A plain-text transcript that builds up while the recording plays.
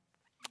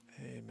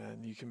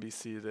Amen. You can be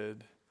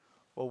seated.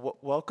 Well,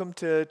 welcome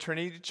to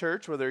Trinity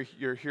Church, whether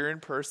you're here in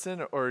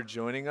person or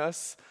joining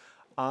us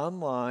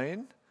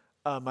online.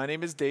 My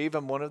name is Dave.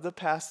 I'm one of the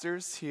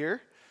pastors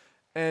here,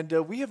 and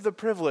we have the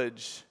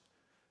privilege,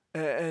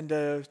 and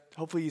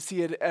hopefully you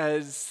see it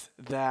as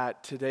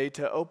that today,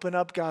 to open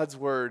up God's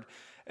Word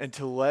and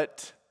to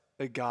let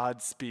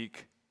God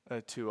speak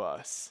to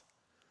us.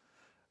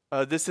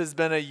 This has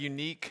been a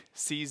unique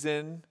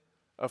season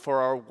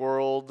for our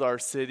world, our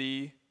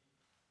city,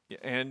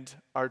 and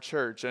our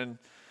church. And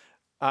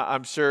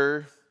I'm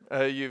sure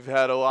you've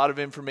had a lot of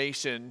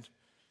information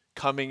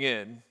coming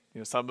in.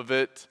 Some of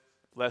it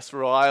less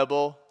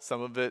reliable,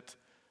 some of it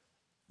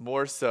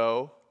more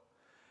so.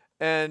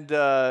 And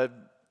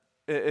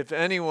if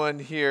anyone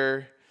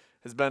here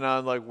has been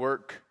on like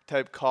work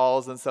type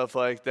calls and stuff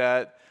like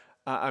that,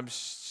 I'm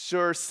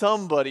sure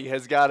somebody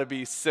has got to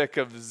be sick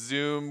of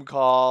Zoom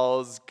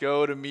calls,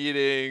 go to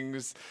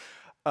meetings.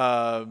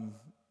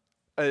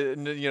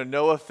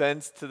 No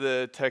offense to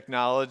the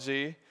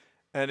technology,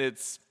 and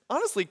it's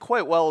honestly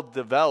quite well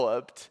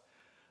developed,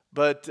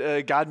 but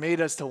God made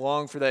us to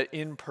long for that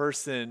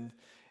in-person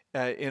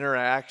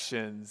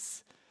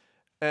interactions.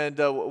 And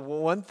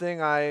one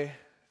thing I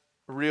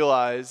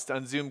realized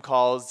on Zoom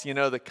calls,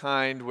 the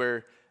kind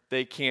where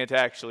they can't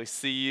actually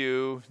see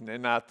you,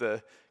 and not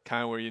the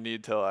kind where you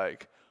need to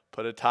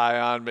put a tie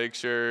on, make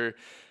sure,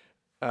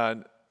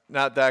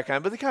 not that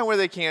kind, but the kind where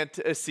they can't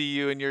see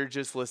you and you're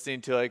just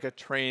listening to a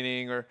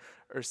training or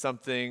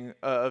something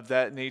of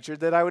that nature,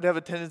 that I would have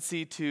a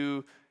tendency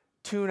to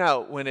tune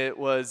out when it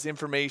was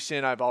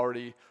information I've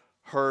already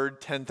heard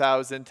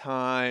 10,000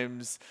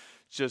 times,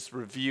 just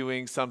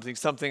reviewing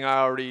something I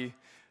already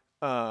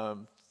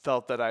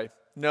felt that I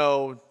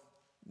know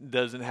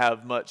doesn't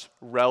have much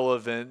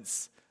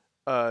relevance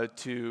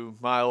to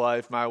my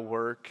life, my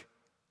work,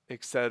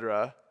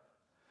 etc.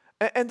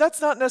 And that's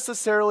not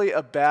necessarily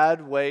a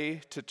bad way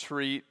to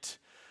treat,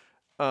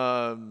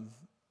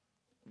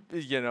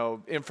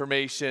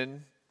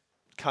 information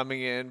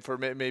coming in for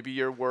maybe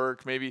your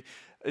work, maybe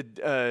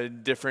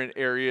different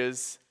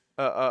areas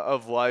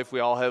of life. We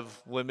all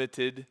have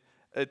limited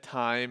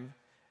time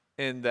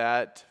in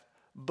that.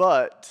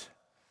 But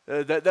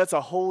that's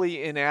a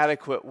wholly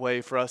inadequate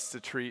way for us to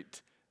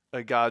treat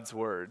God's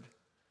Word.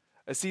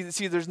 See,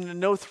 there's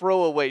no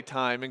throwaway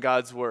time in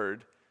God's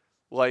Word,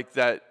 like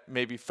that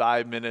maybe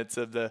 5 minutes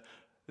of the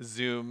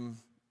Zoom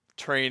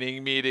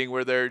training meeting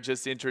where they're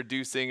just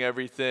introducing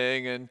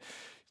everything and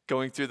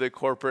going through the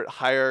corporate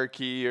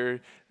hierarchy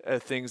or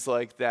things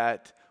like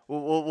that.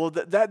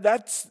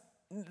 That's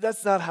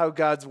not how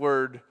God's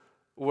Word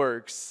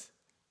works.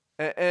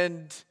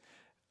 And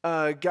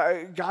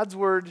God's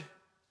Word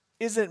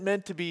isn't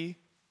meant to be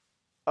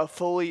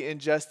fully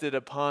ingested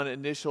upon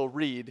initial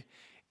read,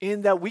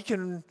 in that we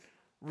can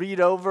read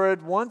over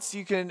it once,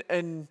 you can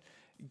and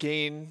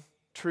gain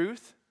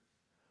truth,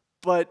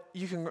 but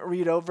you can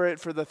read over it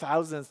for the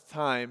 1,000th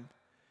time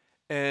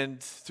and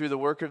through the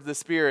work of the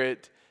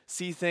Spirit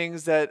see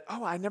things that,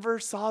 I never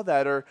saw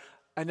that, or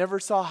I never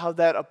saw how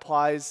that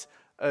applies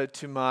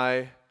to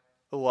my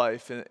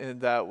life in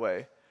that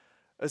way.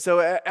 So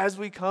as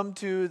we come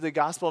to the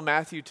Gospel of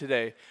Matthew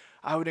today,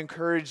 I would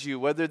encourage you,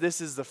 whether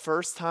this is the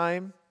first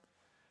time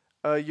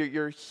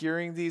you're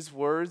hearing these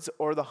words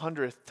or the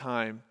 100th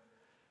time,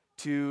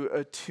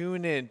 to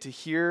tune in, to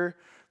hear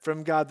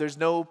from God. There's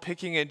no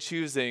picking and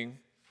choosing,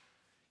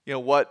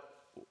 what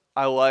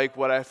I like,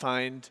 what I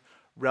find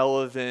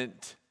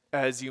relevant,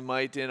 as you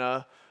might in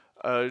a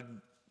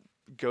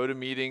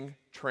go-to-meeting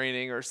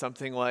training or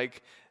something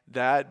like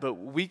that. But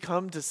we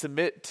come to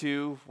submit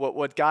to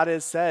what God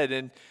has said.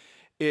 And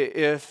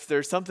if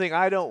there's something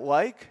I don't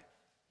like,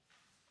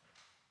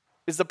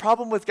 is the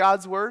problem with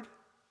God's Word?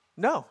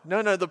 No.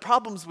 The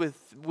problem's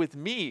with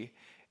me.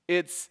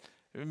 It's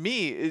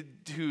me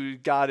who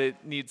it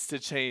needs to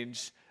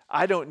change.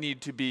 I don't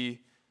need to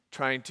be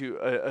trying to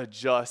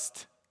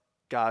adjust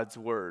God's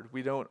Word.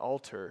 We don't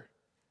alter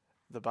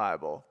the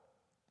Bible.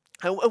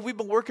 And we've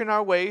been working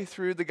our way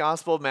through the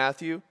Gospel of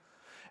Matthew,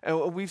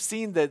 and we've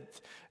seen that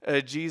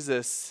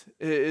Jesus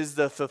is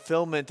the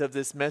fulfillment of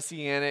this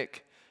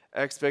messianic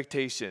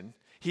expectation.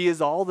 He is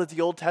all that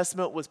the Old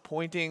Testament was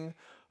pointing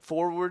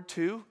forward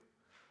to.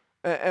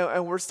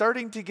 And we're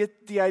starting to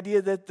get the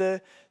idea that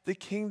the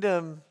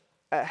kingdom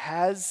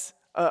has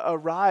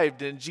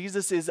arrived, and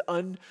Jesus is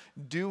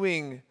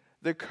undoing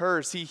the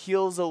curse. He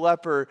heals a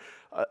leper,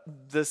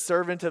 the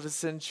servant of a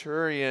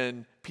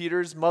centurion,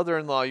 Peter's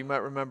mother-in-law, you might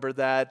remember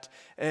that,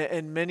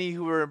 and many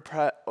who were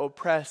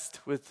oppressed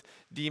with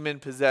demon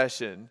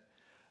possession.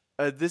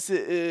 This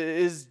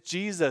is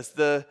Jesus,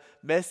 the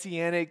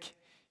messianic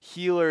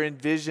healer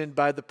envisioned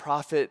by the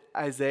prophet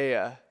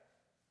Isaiah.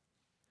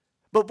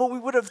 But we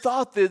would have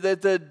thought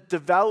that the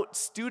devout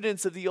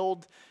students of the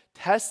Old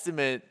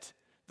Testament,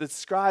 the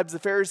scribes, the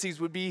Pharisees,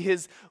 would be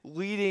his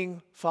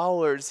leading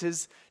followers,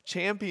 his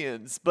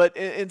champions. But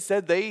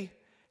instead, they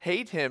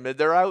hate him, and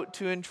they're out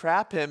to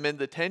entrap him. And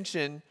the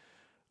tension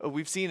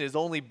we've seen is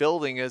only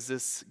building as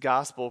this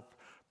gospel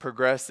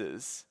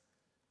progresses.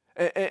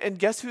 And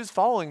guess who's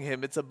following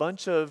him? It's a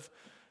bunch of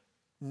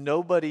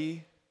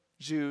nobody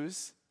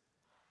Jews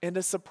and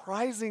a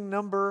surprising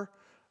number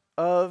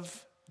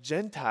of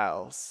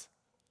Gentiles,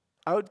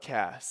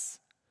 outcasts.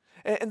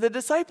 And the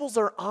disciples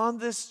are on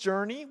this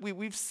journey.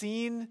 We've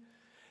seen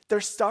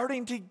they're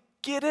starting to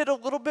get it a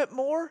little bit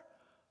more,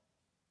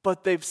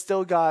 but they've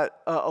still got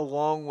a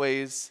long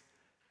ways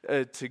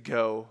to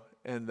go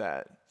in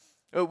that.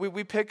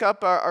 We pick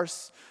up our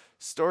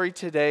story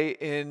today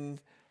in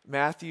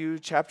Matthew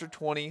chapter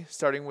 20,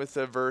 starting with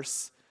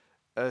verse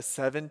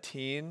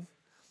 17.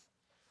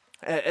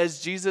 As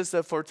Jesus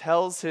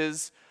foretells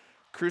his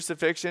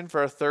crucifixion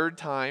for a third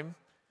time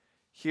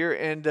here,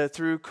 and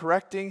through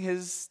correcting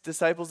his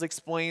disciples,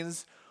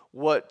 explains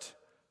what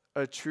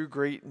a true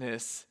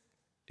greatness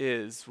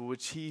is,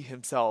 which he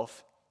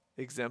himself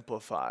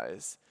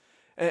exemplifies.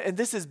 And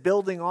this is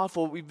building off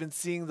what we've been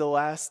seeing the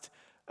last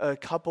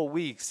couple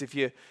weeks. If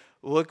you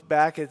look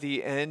back at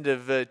the end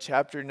of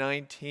chapter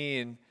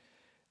 19,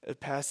 the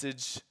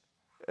passage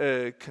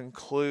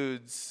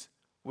concludes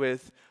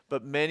with,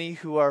 "But many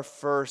who are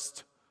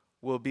first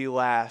will be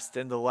last,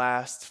 and the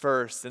last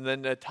first." And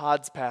then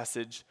Todd's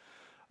passage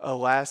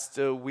last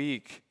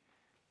week,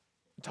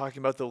 talking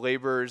about the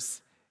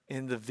laborers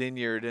in the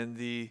vineyard and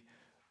the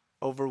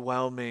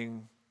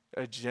overwhelming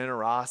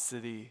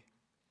generosity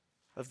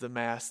of the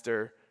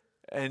master,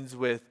 ends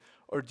with,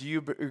 "Or do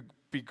you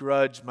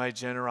begrudge my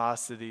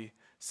generosity,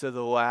 so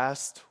the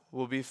last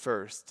will be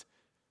first,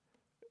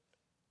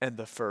 and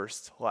the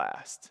first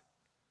last?"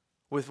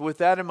 With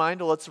that in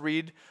mind, let's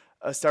read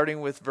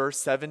starting with verse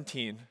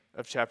 17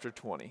 of chapter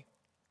 20.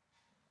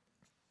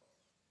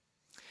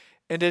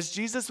 "And as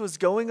Jesus was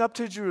going up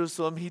to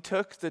Jerusalem, he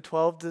took the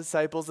 12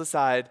 disciples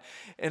aside,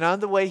 and on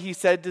the way he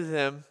said to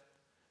them,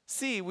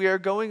 'See, we are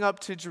going up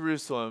to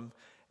Jerusalem,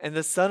 and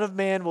the Son of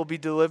Man will be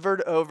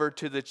delivered over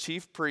to the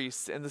chief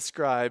priests and the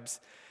scribes,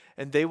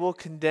 and they will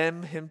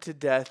condemn him to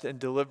death and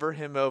deliver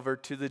him over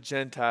to the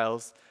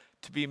Gentiles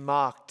to be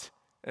mocked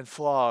and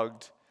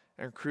flogged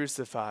and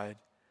crucified,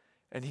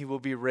 and he will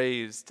be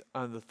raised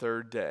on the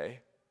third day.'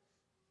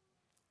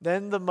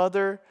 Then the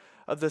mother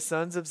of the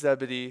sons of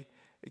Zebedee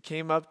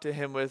came up to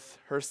him with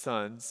her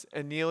sons,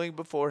 and kneeling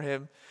before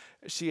him,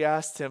 she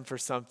asked him for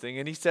something.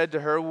 And he said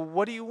to her, 'Well,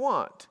 what do you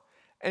want?'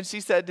 And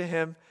she said to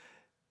him,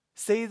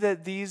 'Say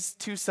that these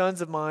 2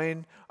 sons of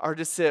mine are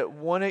to sit,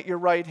 one at your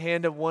right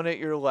hand and one at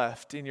your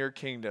left, in your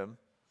kingdom.'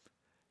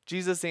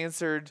 Jesus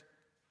answered,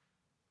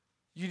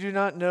 'You do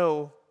not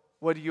know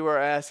what you are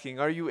asking.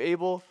 Are you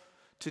able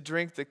to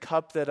drink the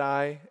cup that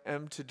I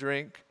am to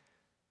drink?'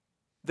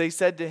 They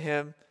said to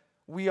him,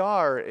 'We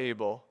are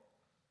able.'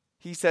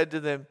 He said to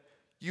them,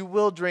 'You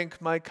will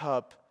drink my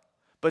cup,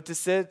 but to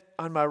sit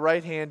on my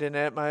right hand and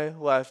at my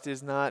left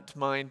is not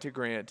mine to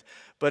grant,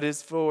 but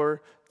is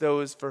for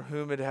those for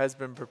whom it has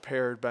been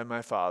prepared by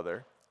my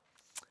Father.'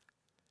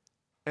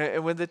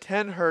 And when the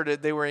 10 heard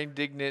it, they were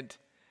indignant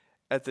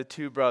at the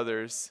 2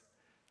 brothers.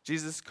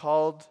 Jesus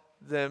called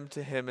them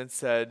to him and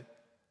said,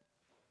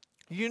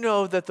 'You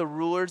know that the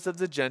rulers of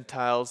the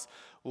Gentiles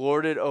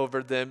lord it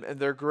over them,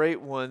 and their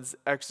great ones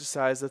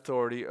exercise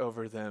authority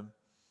over them.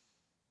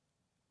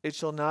 It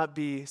shall not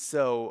be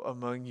so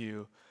among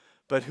you.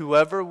 But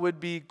whoever would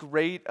be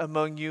great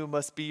among you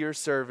must be your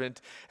servant,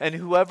 and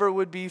whoever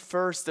would be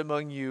first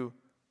among you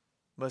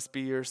must be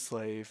your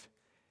slave.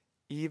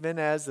 Even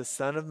as the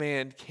Son of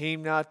Man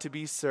came not to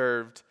be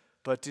served,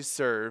 but to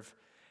serve,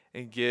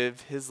 and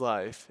give his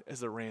life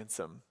as a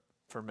ransom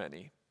for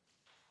many."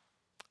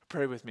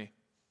 Pray with me.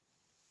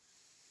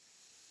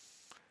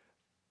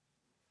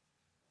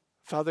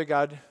 Father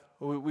God,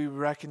 we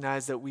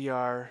recognize that we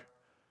are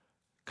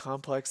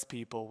complex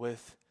people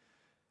with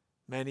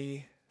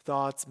many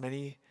thoughts,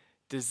 many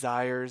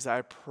desires.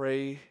 I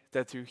pray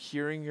that through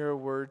hearing your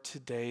word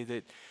today,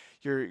 that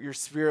your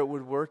Spirit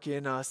would work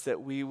in us,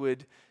 that we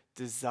would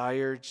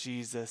desire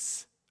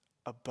Jesus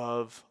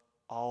above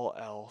all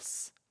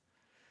else,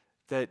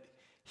 that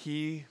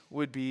he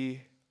would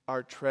be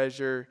our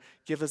treasure.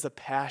 Give us a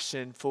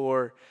passion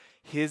for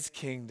his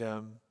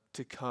kingdom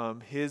to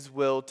come, his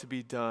will to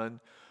be done,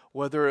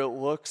 whether it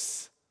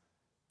looks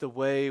the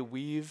way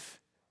we've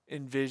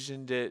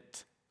envisioned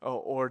it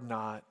or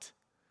not.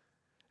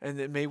 And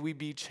that may we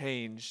be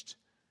changed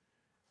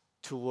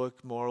to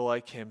look more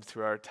like him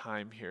through our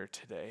time here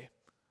today.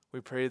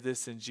 We pray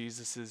this in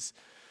Jesus'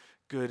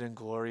 good and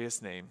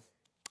glorious name.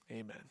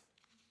 Amen.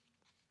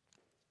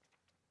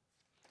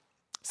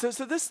 So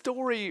this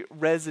story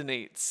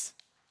resonates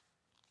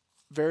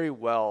very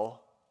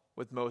well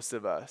with most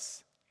of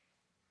us.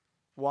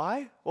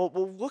 Why? Well,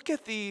 we'll look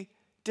at the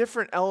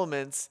different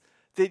elements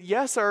that,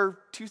 yes, are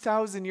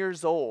 2,000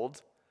 years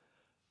old,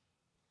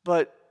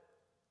 but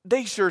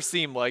they sure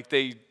seem like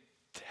they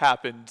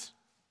happened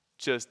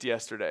just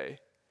yesterday.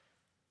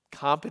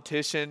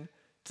 Competition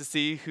to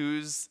see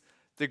who's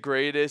the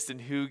greatest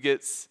and who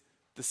gets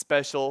the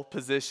special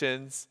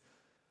positions.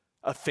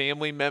 A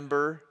family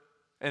member,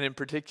 and in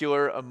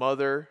particular a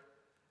mother,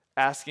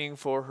 asking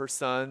for her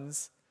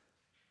sons.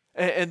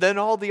 And then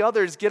all the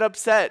others get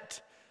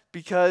upset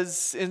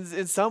because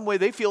in some way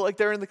they feel like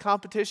they're in the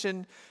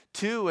competition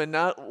too and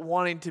not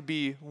wanting to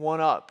be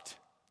one-upped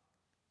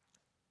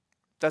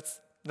That's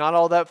not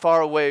all that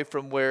far away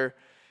from where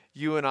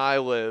you and I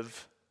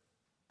live.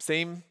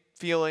 Same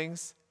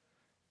feelings,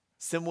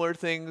 similar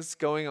things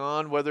going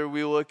on, whether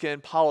we look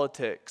in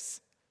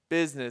politics,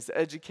 business,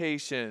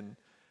 education,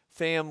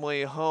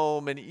 family,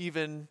 home, and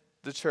even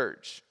the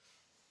church.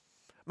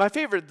 My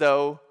favorite,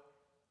 though,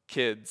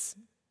 kids.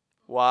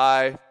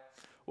 Why?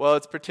 Well,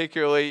 it's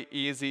particularly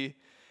easy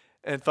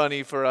and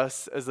funny for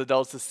us as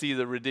adults to see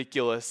the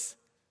ridiculous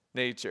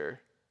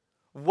nature.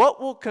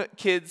 What will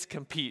kids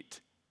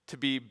compete to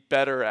be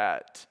better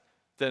at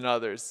than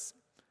others?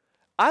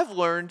 I've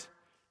learned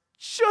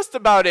just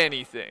about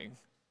anything.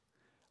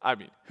 I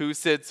mean, who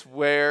sits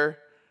where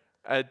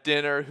at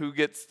dinner, who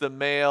gets the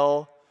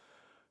mail,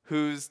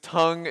 whose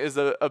tongue is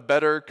a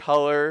better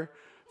color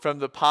from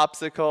the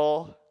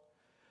popsicle,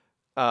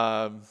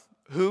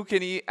 who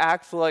can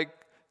act like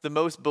the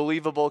most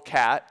believable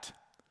cat,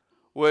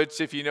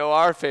 which if you know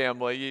our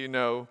family, you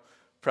know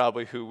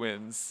probably who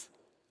wins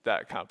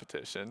that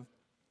competition.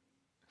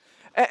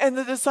 And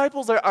the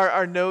disciples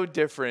are no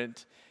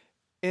different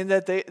in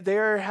that they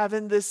are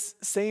having this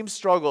same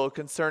struggle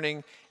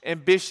concerning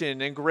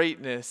ambition and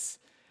greatness.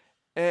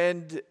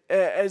 And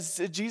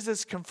as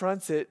Jesus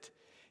confronts it,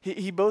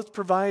 he both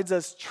provides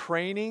us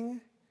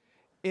training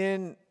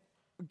in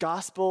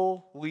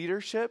gospel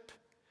leadership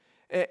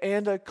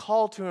and a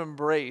call to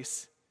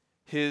embrace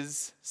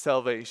his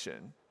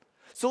salvation.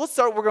 So let's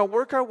start. We're going to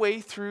work our way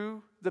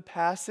through the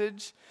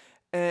passage,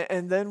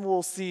 and then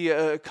we'll see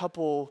a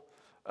couple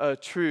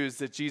truths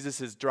that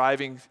Jesus is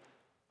driving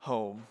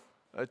home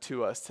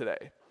to us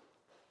today.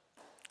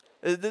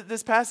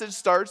 This passage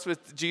starts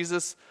with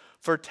Jesus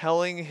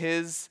foretelling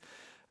his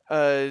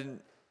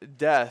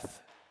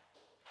death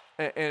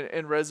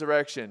and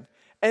resurrection.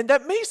 And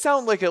that may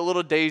sound like a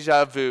little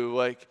deja vu,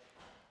 like,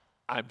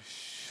 I'm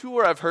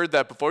sure I've heard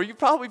that before. You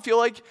probably feel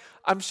like,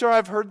 I'm sure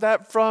I've heard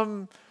that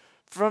from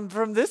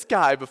this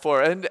guy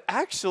before. And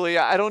actually,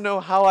 I don't know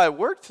how I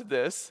worked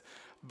this,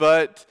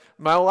 but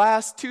my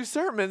last two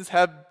sermons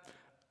have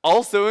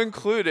also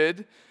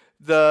included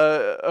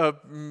the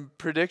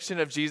prediction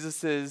of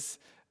Jesus'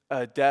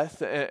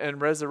 death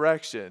and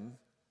resurrection.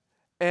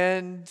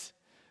 And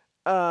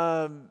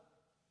as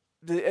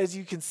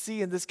you can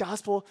see in this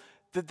gospel,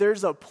 that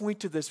there's a point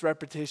to this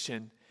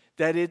repetition,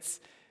 that it's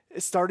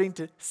starting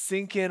to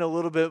sink in a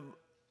little bit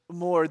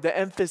more, the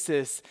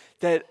emphasis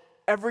that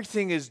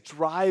everything is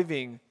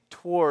driving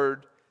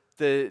toward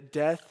the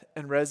death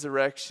and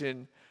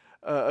resurrection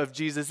of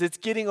Jesus. It's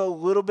getting a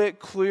little bit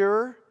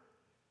clearer.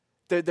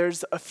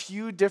 There's a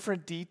few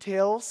different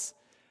details,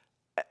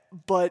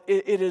 but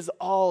it is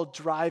all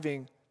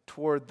driving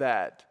toward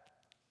that.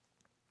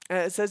 And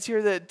it says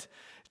here that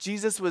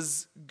Jesus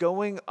was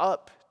going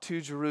up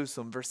to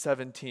Jerusalem, verse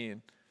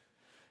 17.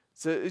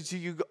 So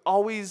you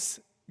always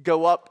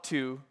go up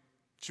to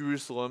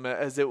Jerusalem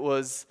as it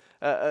was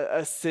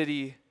a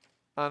city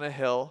on a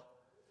hill.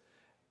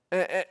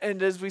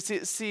 And as we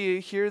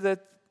see here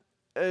that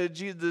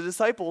the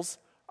disciples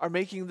are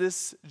making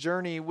this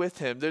journey with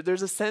him.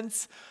 There's a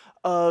sense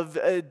of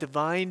a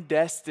divine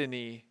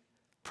destiny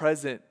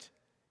present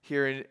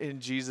here in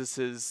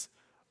Jesus'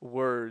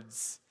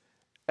 words,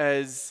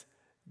 as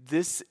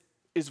this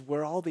is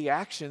where all the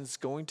action's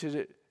going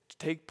to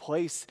take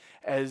place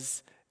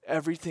as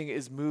everything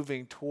is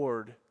moving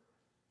toward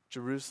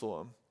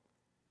Jerusalem.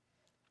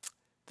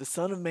 The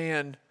Son of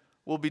Man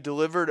will be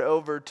delivered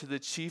over to the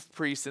chief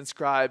priests and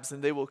scribes,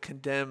 and they will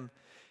condemn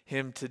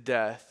him to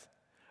death.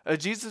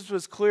 Jesus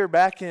was clear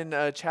back in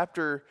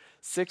chapter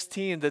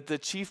 16 that the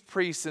chief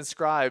priests and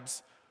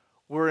scribes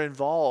were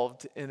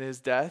involved in his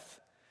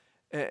death.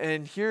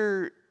 And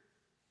here,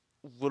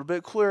 a little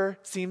bit clearer,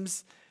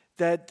 seems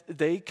that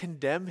they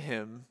condemn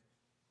him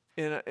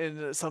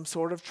in some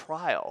sort of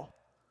trial.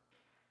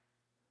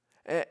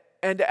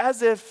 And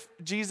as if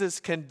Jesus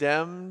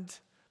condemned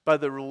by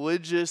the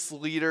religious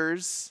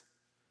leaders,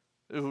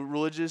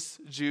 religious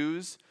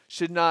Jews,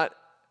 should not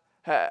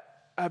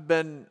have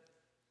been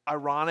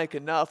ironic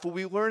enough,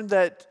 we learn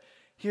that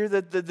here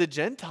that the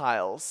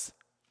Gentiles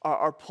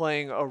are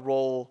playing a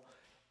role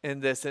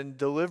in this and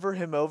deliver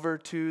him over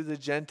to the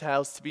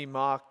Gentiles to be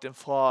mocked and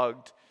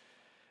flogged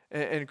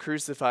and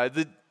crucified.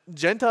 The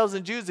Gentiles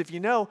and Jews, if you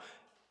know,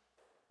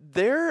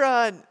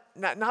 they're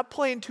not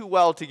playing too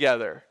well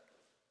together.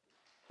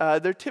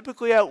 They're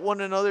typically at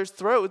one another's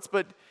throats,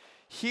 but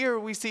here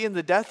we see in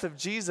the death of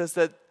Jesus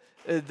that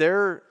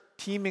they're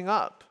teaming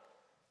up.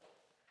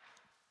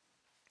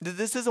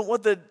 This isn't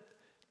what the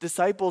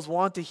disciples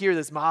want to hear,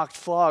 this mocked,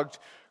 flogged,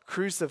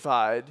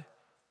 crucified,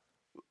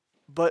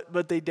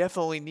 but they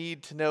definitely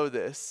need to know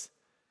this.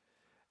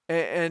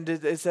 And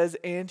it says,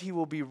 and he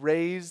will be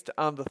raised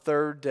on the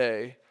third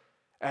day.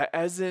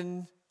 As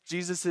in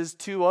Jesus'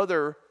 two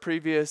other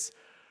previous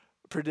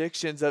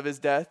predictions of his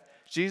death,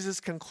 Jesus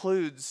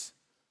concludes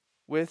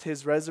with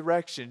his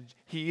resurrection.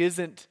 He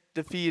isn't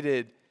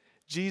defeated.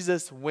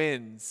 Jesus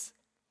wins.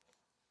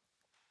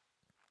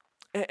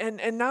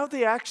 And now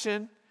the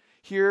action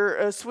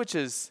here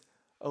switches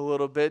a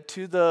little bit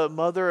to the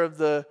mother of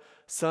the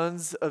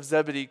sons of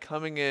Zebedee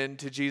coming in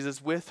to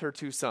Jesus with her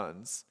two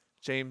sons.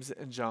 James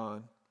and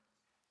John.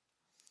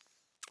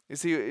 You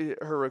see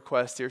her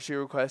request here. She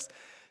requests,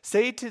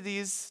 say to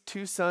these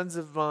two sons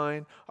of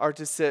mine are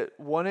to sit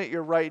one at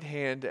your right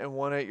hand and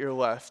one at your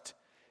left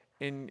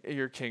in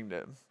your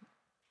kingdom.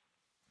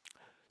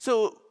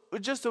 So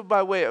just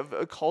by way of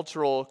a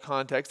cultural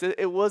context,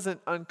 it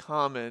wasn't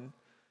uncommon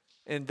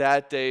in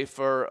that day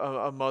for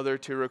a mother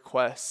to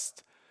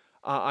request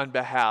on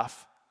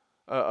behalf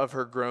of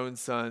her grown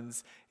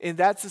sons. In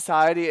that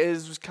society, it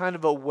was kind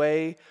of a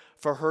way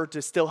for her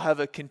to still have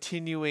a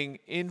continuing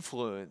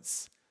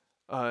influence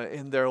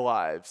in their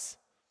lives.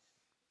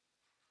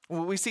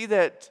 We see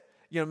that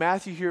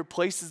Matthew here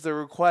places the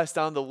request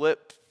on the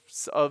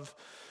lips of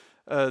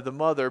the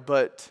mother,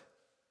 but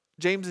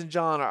James and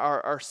John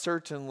are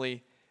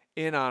certainly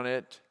in on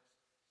it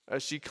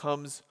as she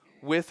comes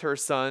with her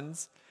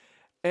sons.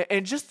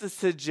 And just the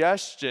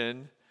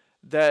suggestion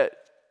that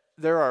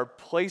there are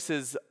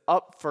places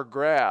up for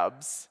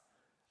grabs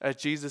at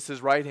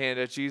Jesus' right hand,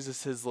 at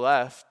Jesus'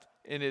 left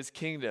in his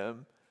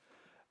kingdom,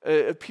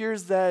 it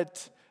appears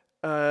that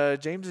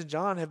James and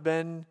John have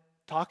been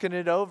talking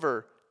it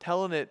over,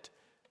 telling it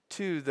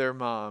to their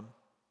mom.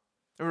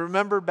 And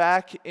remember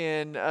back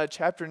in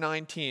chapter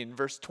 19,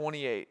 verse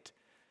 28,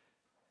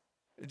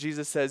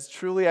 Jesus says,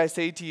 truly I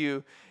say to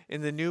you,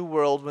 in the new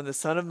world, when the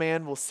Son of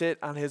Man will sit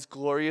on his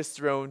glorious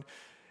throne,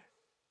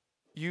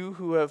 you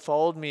who have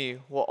followed me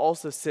will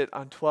also sit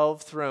on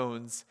 12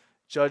 thrones,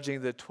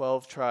 judging the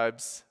 12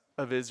 tribes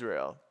of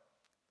Israel.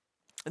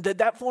 And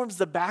that forms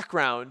the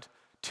background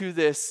to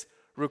this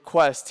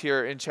request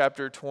here in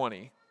chapter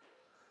 20.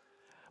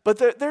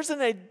 But there's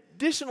an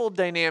additional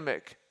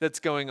dynamic that's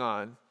going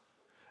on.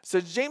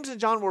 So James and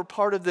John were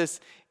part of this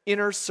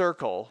inner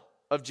circle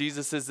of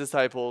Jesus'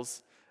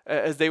 disciples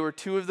as they were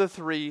two of the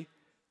three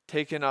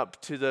taken up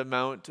to the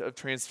Mount of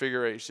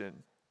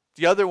Transfiguration.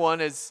 The other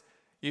one, as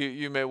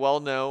you may well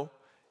know,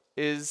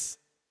 is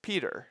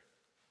Peter.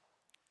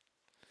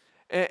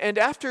 And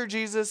after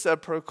Jesus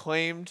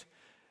proclaimed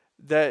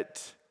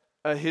that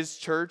his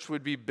church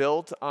would be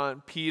built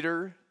on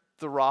Peter,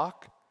 the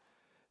rock,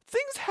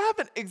 things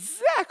haven't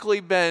exactly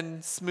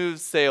been smooth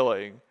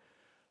sailing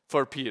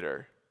for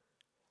Peter.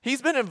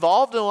 He's been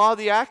involved in a lot of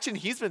the action.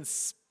 He's been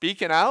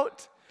speaking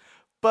out,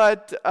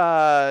 but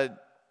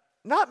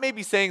not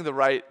maybe saying the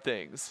right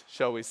things,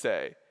 shall we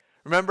say.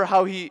 Remember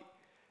how he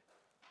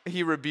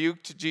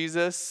rebuked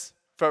Jesus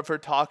for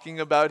talking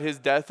about his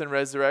death and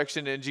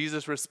resurrection, and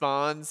Jesus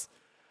responds,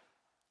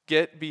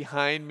 "Get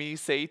behind me,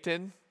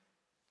 Satan."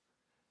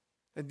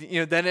 And,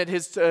 then at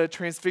his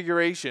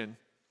transfiguration,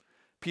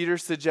 Peter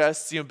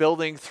suggests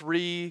building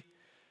 3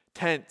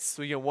 tents.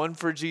 So, one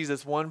for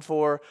Jesus, one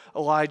for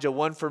Elijah,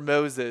 one for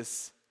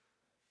Moses.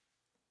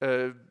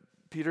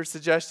 Peter's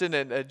suggestion,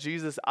 and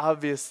Jesus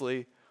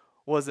obviously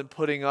wasn't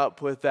putting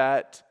up with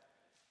that.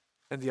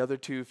 And the other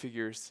 2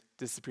 figures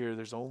disappear.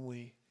 There's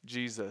only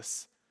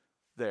Jesus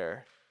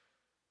there.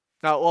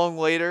 Not long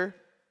later,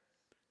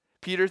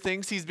 Peter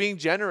thinks he's being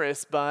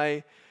generous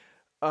by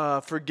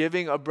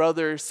forgiving a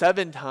brother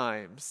 7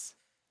 times.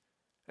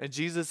 And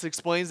Jesus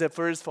explains that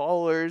for his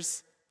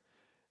followers,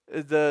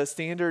 the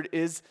standard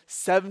is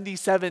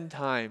 77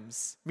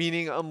 times,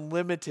 meaning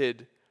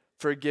unlimited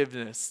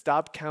forgiveness.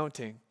 Stop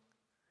counting.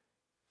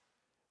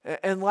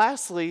 And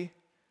lastly,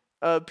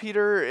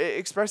 Peter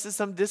expresses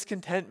some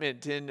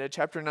discontentment in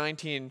chapter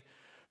 19,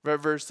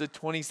 verse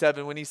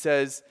 27, when he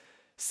says,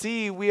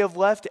 "See, we have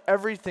left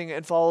everything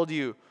and followed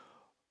you.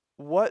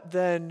 What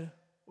then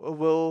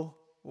will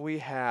we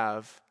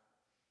have?"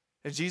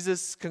 And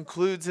Jesus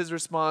concludes his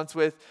response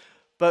with,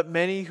 "But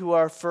many who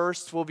are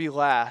first will be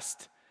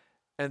last,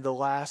 and the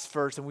last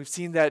first." And we've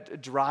seen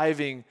that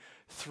driving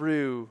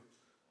through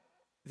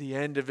the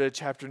end of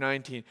chapter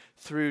 19,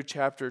 through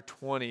chapter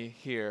 20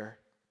 here.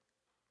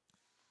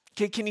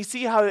 Can you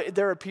see how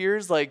there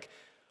appears like,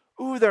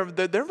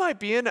 there might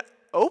be an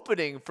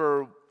opening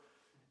for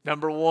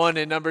number 1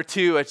 and number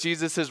 2 at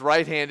Jesus'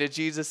 right hand, at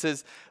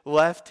Jesus'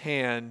 left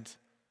hand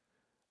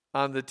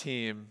on the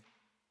team.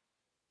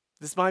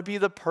 This might be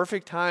the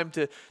perfect time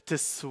to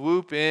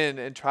swoop in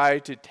and try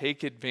to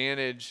take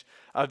advantage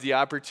of the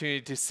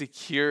opportunity to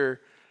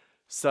secure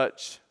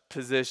such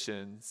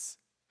positions.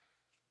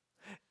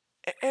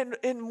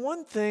 And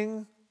one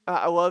thing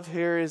I love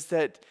here is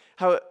that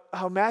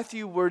how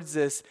Matthew words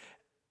this,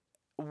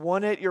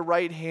 one at your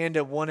right hand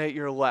and one at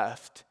your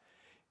left.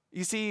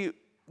 You see,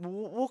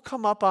 we'll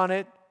come up on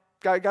it.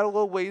 Got a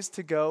little ways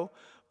to go,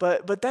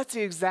 but that's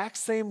the exact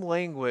same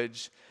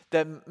language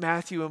that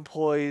Matthew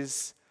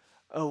employs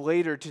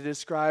later to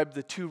describe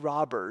the 2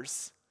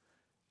 robbers,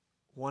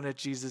 one at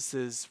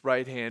Jesus'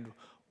 right hand,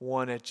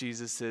 one at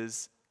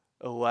Jesus'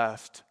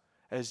 left,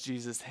 as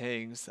Jesus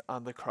hangs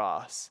on the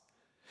cross.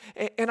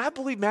 And I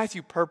believe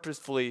Matthew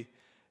purposefully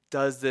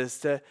does this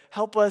to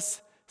help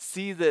us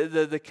see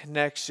the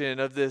connection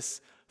of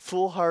this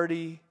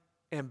foolhardy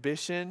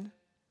ambition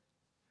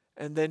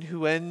and then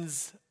who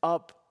ends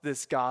up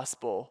this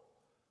gospel,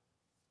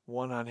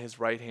 one on his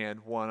right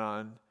hand, one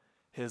on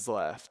his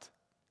left.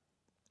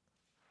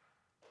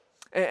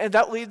 And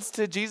that leads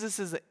to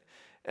Jesus'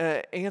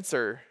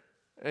 answer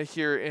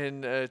here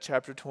in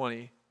chapter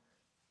 20,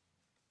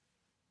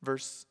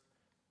 verse,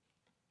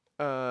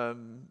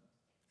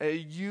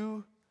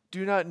 you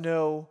do not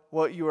know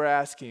what you are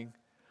asking.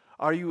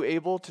 Are you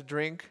able to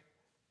drink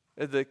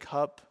the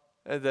cup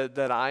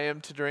that I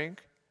am to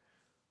drink?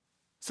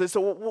 So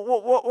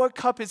what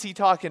cup is he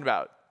talking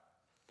about?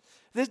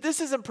 This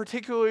isn't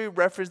particularly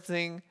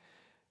referencing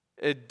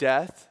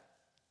death,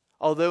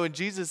 although in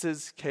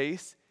Jesus'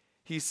 case,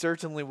 he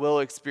certainly will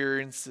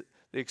experience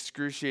the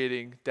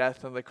excruciating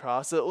death on the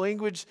cross. The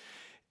language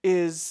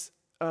is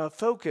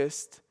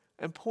focused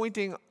and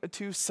pointing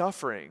to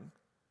suffering,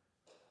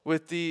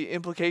 with the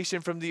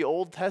implication from the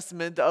Old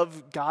Testament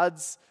of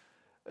God's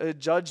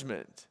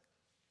judgment.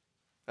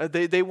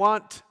 They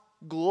want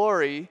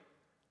glory,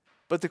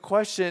 but the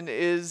question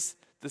is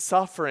the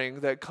suffering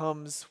that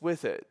comes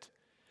with it.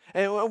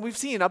 And we've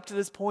seen up to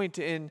this point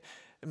in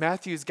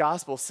Matthew's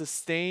gospel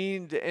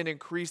sustained and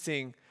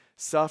increasing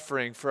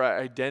suffering for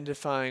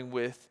identifying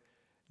with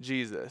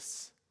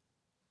Jesus.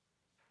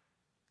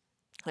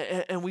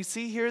 And we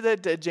see here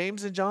that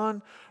James and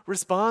John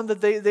respond that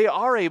they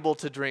are able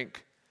to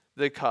drink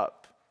the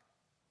cup.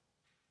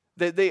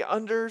 That they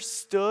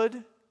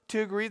understood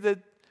to agree that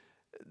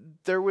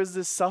there was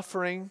this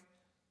suffering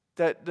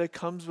that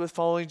comes with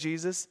following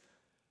Jesus.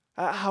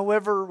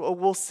 However,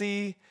 we'll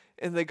see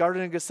in the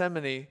Garden of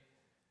Gethsemane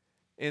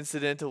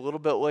incident a little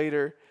bit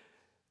later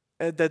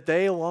that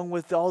they, along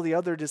with all the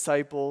other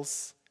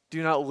disciples,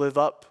 do not live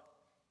up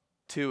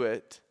to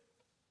it.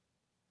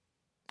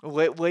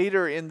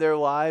 Later in their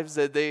lives,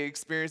 that they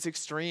experience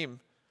extreme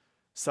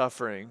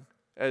suffering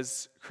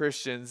as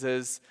Christians,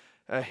 as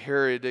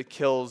Herod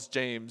kills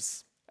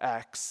James,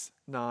 Acts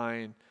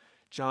 9.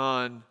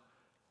 John,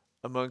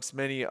 amongst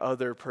many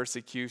other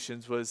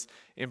persecutions, was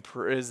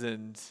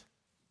imprisoned,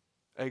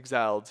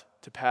 exiled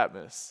to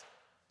Patmos.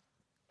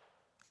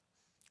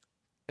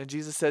 And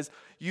Jesus says,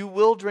 you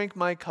will drink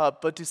my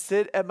cup, but to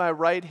sit at my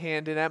right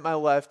hand and at my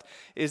left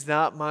is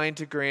not mine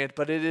to grant,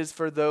 but it is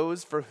for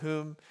those for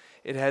whom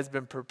it has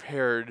been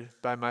prepared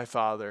by my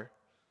Father.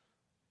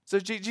 So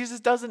Jesus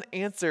doesn't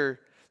answer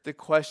the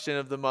question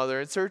of the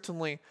mother, and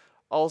certainly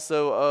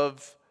also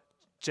of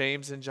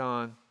James and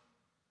John.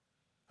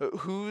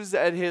 Who's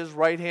at his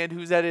right hand,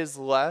 who's at his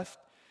left,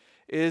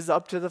 is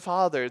up to the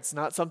Father. It's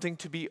not something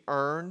to be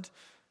earned,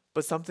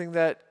 but something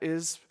that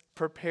is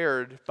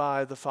prepared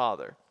by the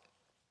Father.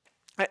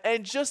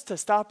 And just to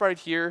stop right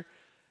here,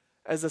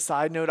 as a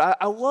side note,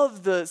 I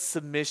love the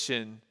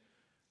submission,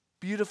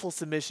 beautiful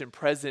submission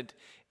present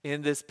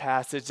in this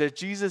passage, that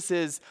Jesus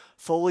is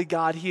fully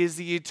God. He is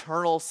the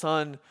eternal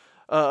Son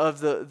of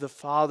the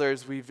Father,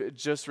 as we've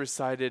just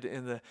recited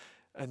in the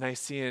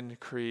Nicene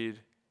Creed.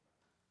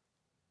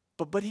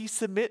 But he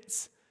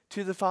submits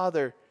to the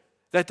Father.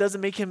 That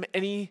doesn't make him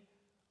any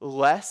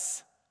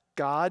less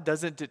God,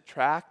 doesn't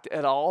detract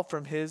at all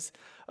from his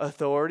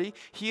authority.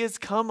 He has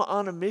come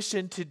on a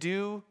mission to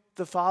do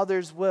the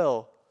Father's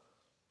will.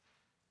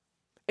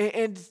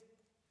 And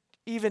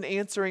even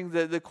answering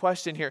the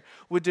question here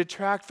would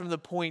detract from the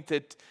point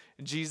that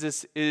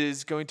Jesus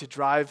is going to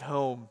drive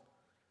home.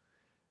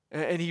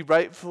 And he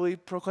rightfully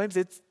proclaims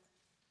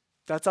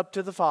that's up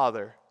to the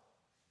Father.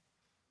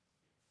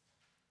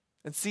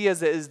 And see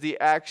as the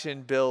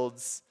action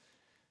builds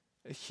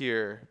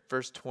here,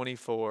 verse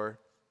 24.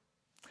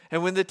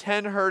 And when the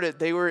 10 heard it,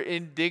 they were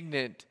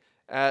indignant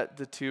at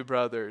the two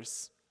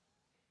brothers.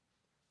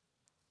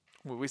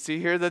 We see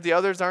here that the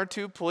others aren't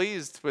too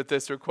pleased with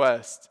this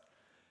request.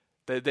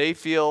 That they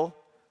feel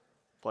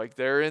like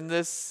they're in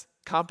this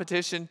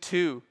competition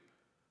too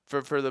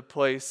for the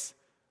place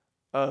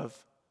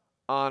of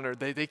honor.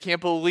 They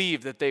can't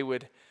believe that they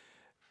would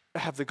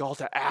have the gall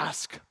to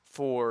ask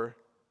for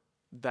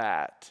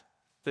that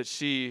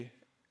she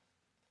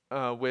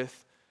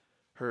with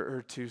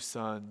her two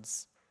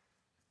sons.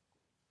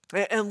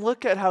 And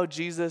look at how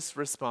Jesus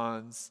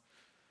responds.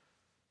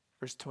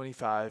 Verse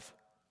 25.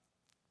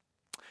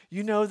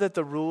 You know that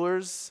the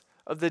rulers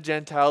of the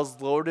Gentiles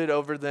lord it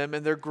over them,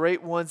 and their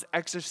great ones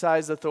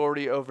exercise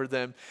authority over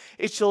them.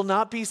 It shall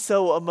not be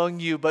so among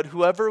you, but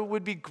whoever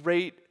would be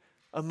great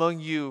among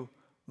you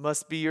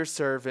must be your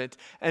servant,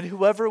 and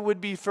whoever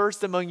would be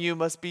first among you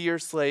must be your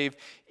slave,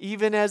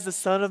 even as the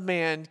Son of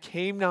Man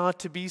came not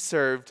to be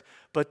served,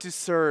 but to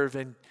serve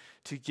and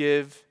to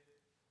give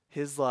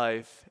his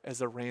life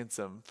as a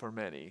ransom for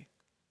many.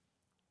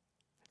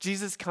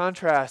 Jesus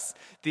contrasts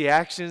the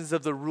actions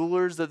of the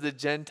rulers of the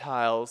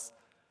Gentiles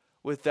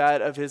with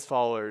that of his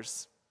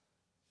followers.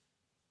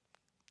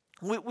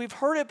 We've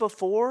heard it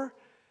before,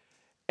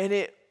 and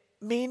it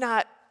may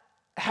not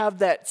have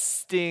that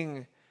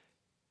sting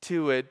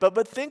to it,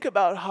 but think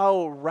about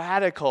how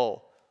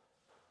radical,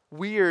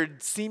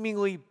 weird,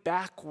 seemingly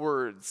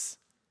backwards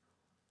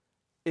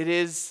it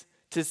is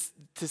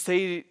to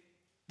say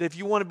that if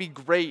you want to be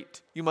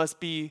great, you must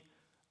be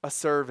a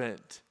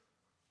servant.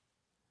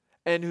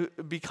 And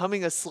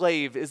becoming a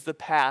slave is the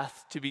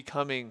path to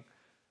becoming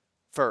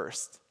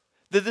first.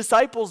 The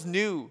disciples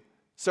knew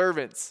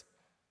servants,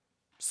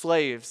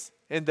 slaves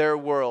in their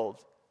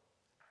world.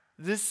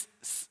 This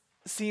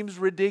seems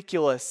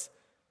ridiculous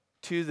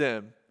to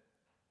them.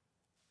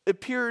 It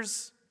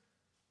appears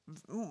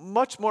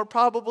much more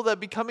probable that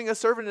becoming a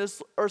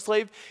servant or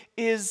slave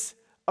is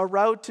a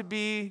route to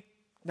be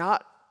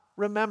not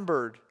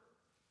remembered,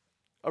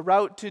 a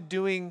route to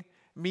doing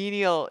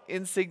menial,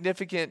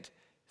 insignificant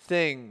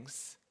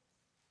things.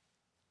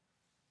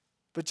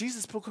 But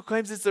Jesus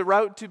proclaims it's a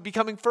route to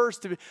becoming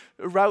first,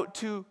 a route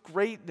to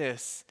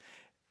greatness.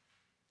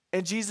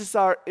 And Jesus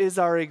is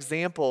our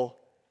example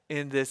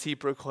in this, he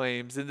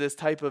proclaims, in this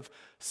type of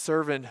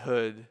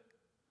servanthood,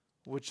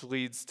 which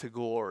leads to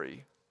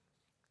glory.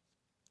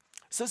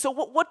 So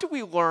what do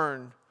we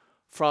learn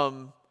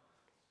from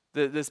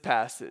this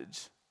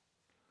passage?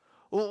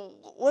 Well,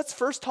 let's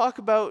first talk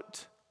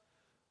about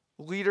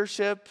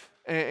leadership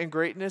and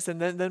greatness,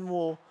 and then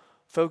we'll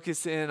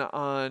focus in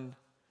on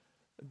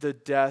the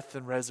death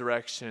and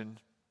resurrection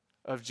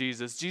of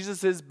Jesus.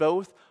 Jesus is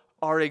both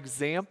our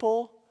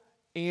example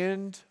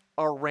and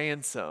our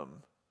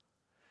ransom.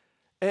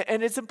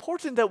 And it's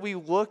important that we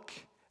look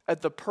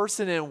at the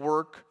person and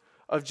work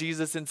of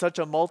Jesus in such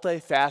a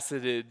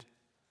multifaceted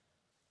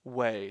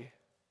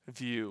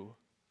view.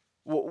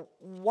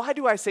 Why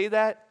do I say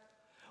that?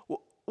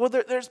 Well,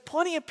 there's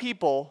plenty of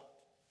people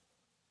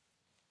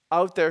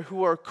out there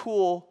who are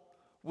cool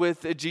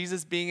with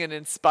Jesus being an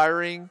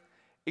inspiring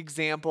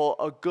example,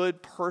 a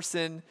good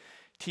person,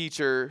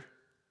 teacher,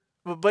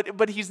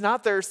 but he's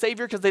not their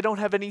savior because they don't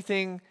have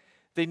anything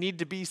they need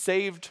to be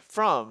saved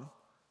from.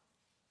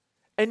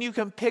 And you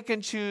can pick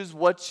and choose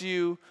what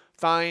you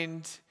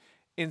find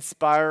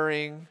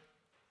inspiring,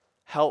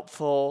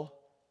 helpful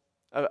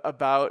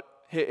about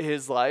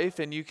his life,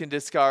 and you can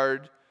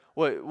discard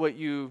what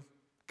you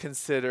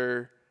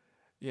consider,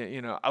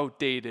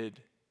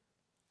 outdated,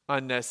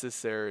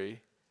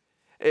 unnecessary.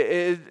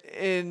 There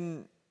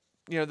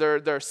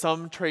are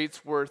some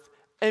traits worth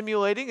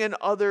emulating, and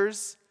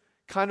others,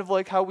 kind of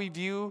like how we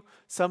view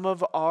some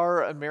of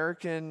our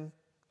American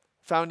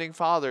founding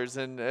fathers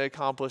and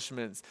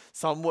accomplishments.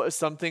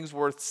 Some things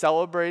worth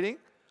celebrating,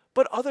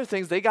 but other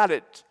things they got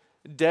it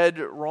dead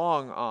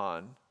wrong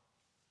on.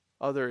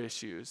 Other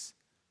issues.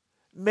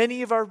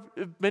 Many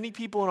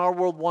people in our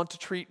world want to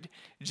treat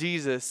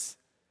Jesus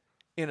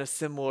in a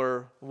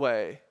similar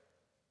way.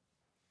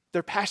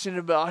 They're passionate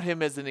about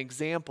him as an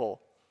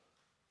example,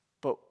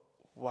 but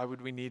why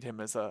would we need him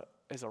as a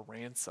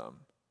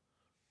ransom?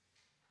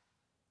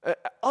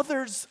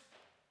 Others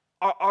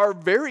are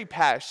very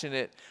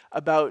passionate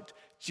about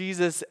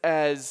Jesus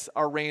as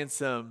our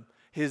ransom,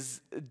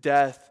 his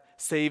death,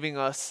 saving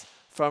us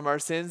from our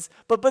sins,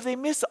 but they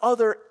miss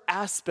other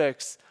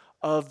aspects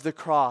of the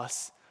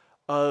cross,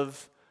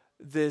 of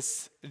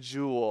this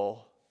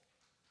jewel.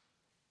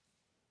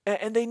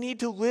 And they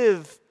need to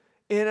live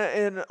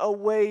in a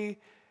way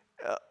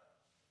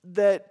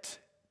that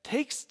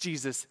takes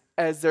Jesus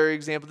as their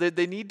example.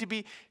 They need to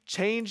be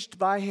changed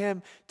by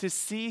him, to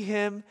see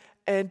him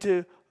and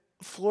to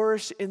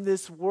flourish in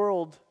this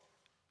world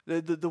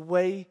the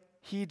way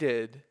he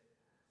did.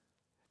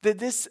 That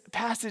this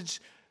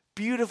passage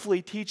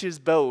beautifully teaches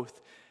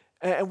both.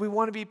 And we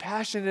want to be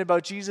passionate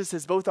about Jesus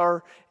as both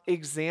our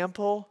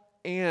example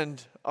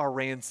and our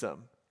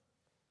ransom.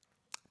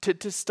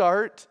 To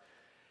start,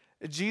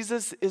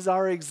 Jesus is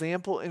our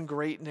example in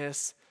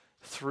greatness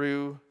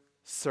through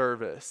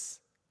service.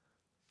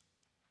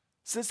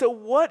 So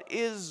what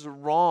is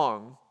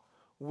wrong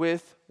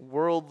with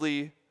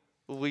worldly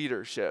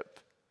leadership?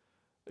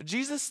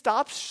 Jesus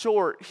stops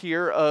short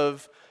here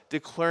of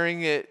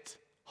declaring it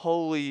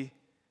wholly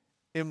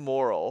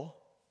immoral,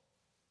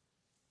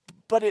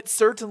 but it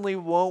certainly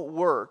won't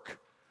work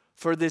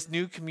for this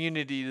new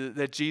community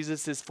that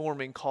Jesus is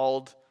forming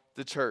called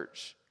the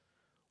church.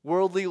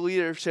 Worldly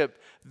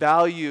leadership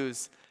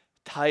values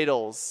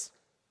titles,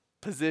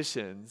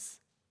 positions.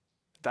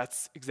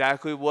 That's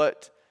exactly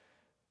what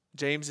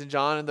James and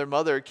John and their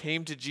mother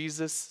came to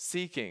Jesus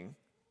seeking.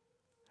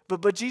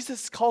 But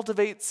Jesus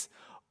cultivates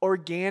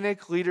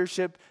organic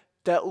leadership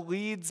that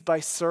leads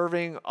by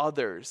serving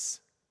others.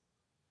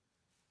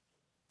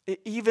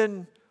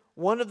 Even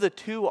one of the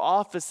two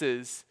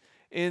offices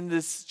in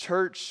this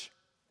church,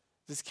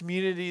 this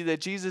community that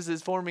Jesus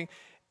is forming,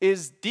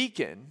 is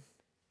deacon,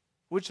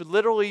 which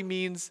literally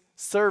means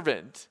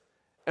servant.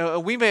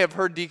 And we may have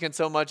heard deacon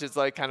so much it's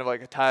kind of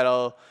like a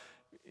title,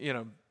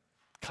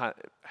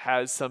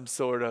 has some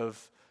sort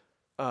of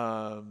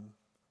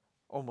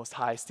almost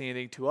high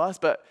standing to us.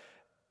 But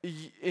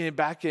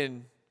back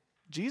in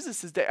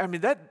Jesus' day,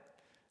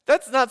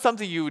 that's not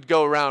something you would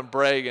go around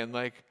bragging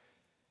like,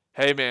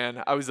 hey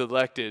man, I was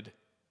elected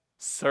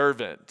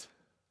servant.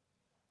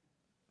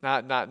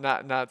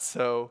 Not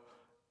so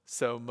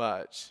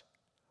much.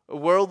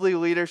 Worldly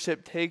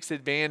leadership takes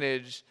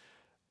advantage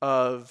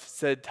of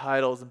said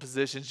titles and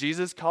positions.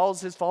 Jesus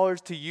calls his followers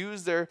to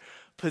use their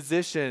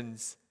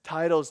positions,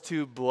 titles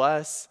to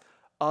bless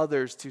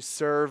others, to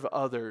serve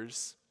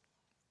others.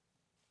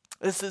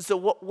 So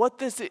what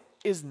this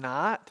is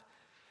not,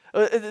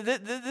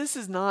 this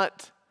is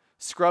not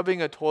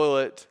scrubbing a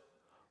toilet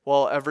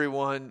while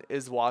everyone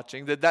is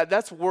watching.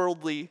 That's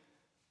worldly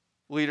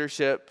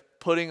leadership,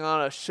 putting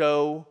on a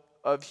show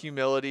of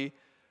humility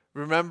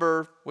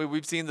Remember,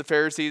 we've seen the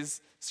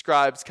Pharisees,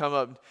 scribes come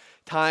up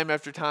time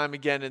after time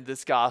again in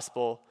this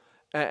gospel,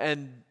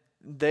 and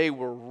they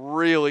were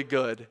really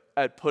good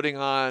at putting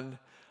on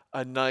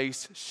a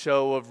nice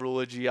show of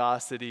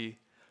religiosity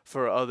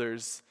for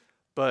others,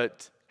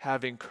 but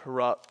having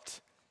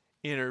corrupt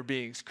inner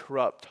beings,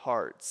 corrupt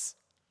hearts.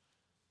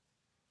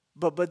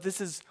 But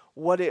this is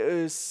what it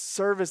is,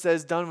 service that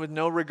is done with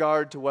no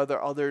regard to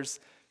whether others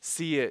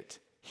see it,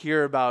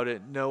 hear about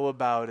it, know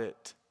about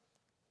it.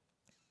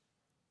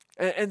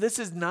 And this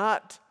is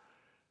not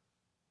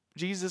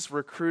Jesus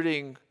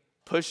recruiting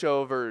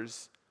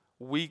pushovers,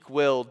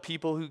 weak-willed,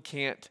 people who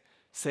can't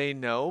say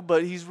no,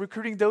 but he's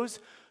recruiting those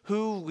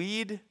who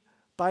lead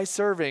by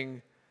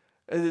serving,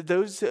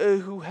 those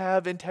who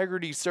have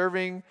integrity,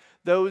 serving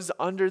those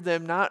under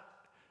them, not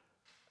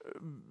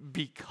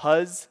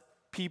because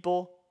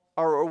people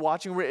are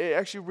watching,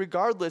 actually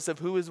regardless of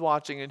who is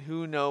watching and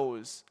who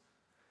knows,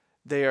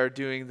 they are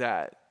doing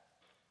that.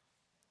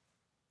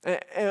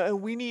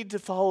 And we need to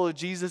follow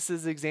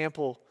Jesus'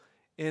 example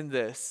in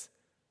this.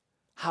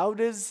 How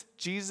does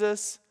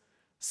Jesus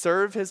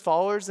serve his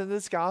followers in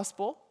this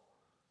gospel?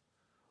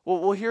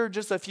 Well, here are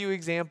just a few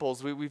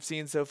examples we've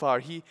seen so far.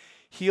 He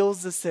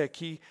heals the sick.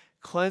 He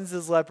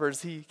cleanses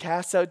lepers. He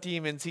casts out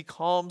demons. He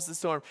calms the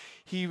storm.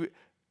 He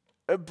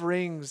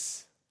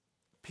brings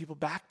people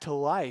back to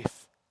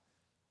life.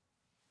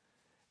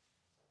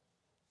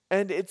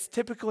 And it's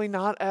typically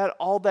not at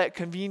all that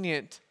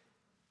convenient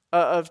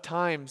of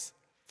times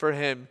for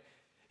him.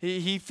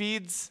 He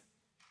feeds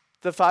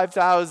the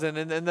 5,000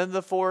 and then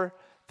the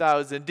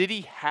 4,000. Did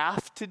he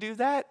have to do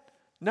that?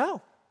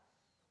 No.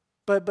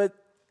 But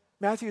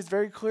Matthew is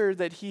very clear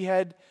that he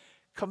had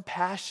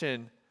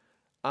compassion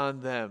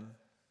on them.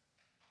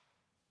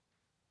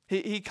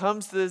 He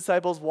comes to the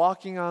disciples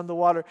walking on the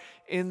water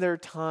in their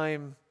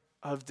time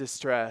of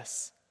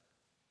distress.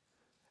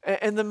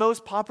 And the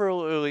most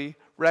popularly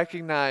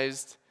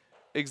recognized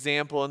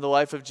example in the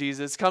life of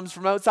Jesus comes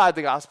from outside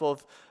the Gospel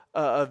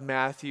of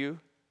Matthew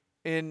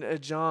in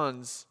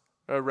John's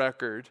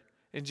record,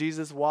 in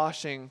Jesus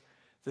washing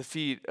the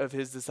feet of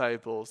his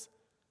disciples.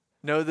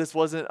 No, this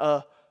wasn't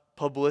a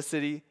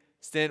publicity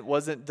stint,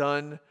 wasn't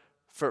done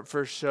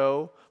for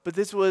show, but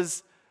this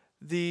was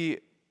a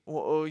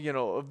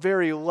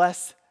very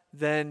less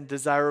than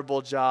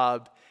desirable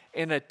job.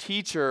 And a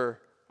teacher,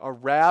 a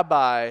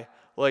rabbi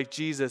like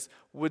Jesus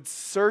would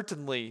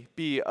certainly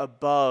be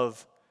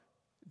above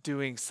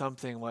doing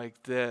something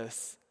like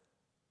this.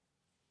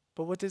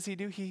 But what does he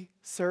do? He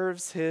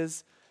serves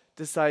his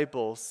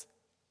disciples.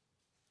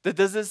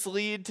 Does this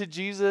lead to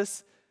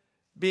Jesus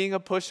being a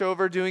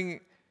pushover, doing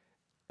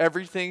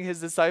everything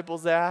his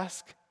disciples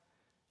ask?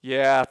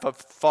 Yeah,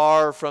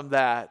 far from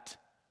that.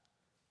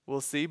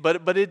 We'll see.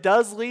 But it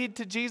does lead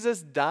to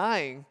Jesus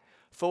dying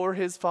for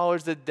his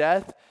followers, the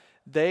death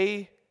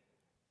they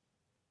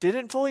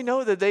didn't fully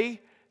know that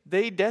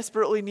they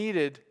desperately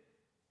needed.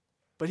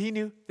 But he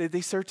knew that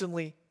they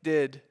certainly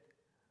did.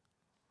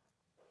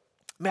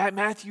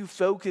 Matthew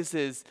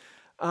focuses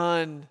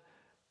on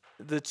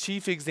the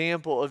chief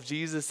example of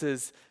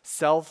Jesus'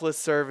 selfless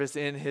service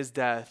in his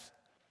death.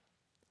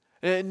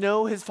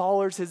 No, his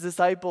followers, his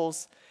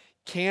disciples,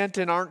 can't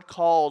and aren't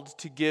called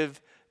to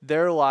give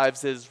their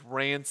lives as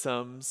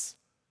ransoms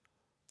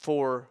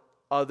for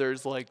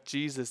others like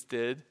Jesus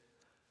did.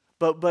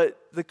 But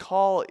the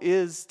call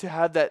is to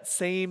have that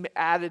same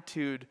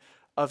attitude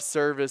of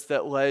service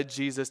that led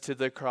Jesus to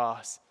the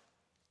cross.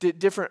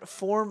 Different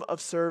form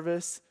of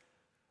service,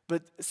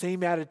 but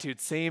same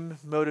attitude, same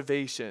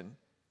motivation.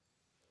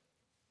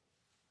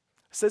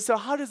 So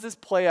how does this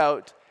play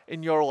out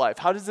in your life?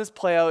 How does this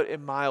play out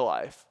in my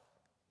life?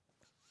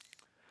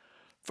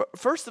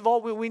 First of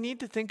all, we need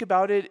to think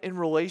about it in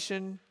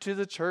relation to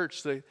the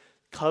church, the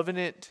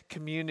covenant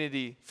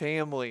community,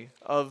 family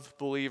of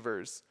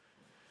believers.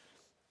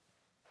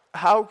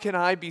 How can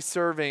I be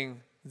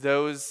serving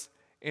those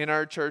in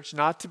our church,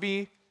 not to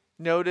be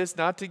noticed,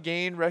 not to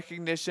gain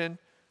recognition,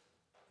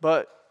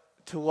 but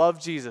to love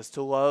Jesus,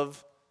 to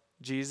love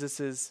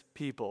Jesus'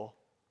 people?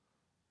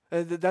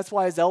 That's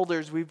why as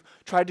elders, we've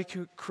tried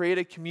to create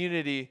a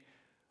community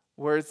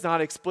where it's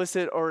not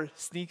explicit or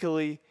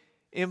sneakily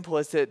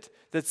implicit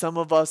that some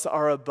of us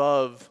are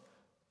above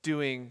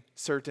doing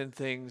certain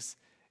things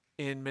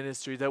in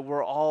ministry, that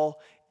we're all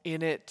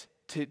in it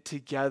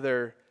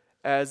together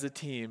as a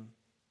team.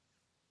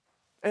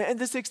 And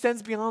this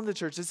extends beyond the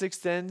church. This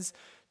extends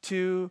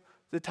to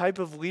the type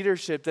of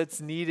leadership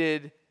that's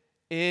needed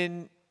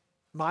in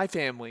my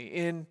family,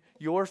 in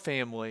your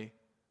family.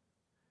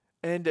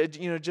 And,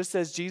 just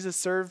as Jesus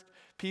served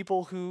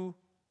people who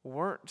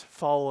weren't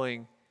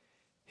following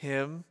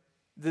him,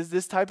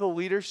 this type of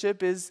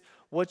leadership is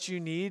what you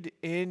need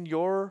in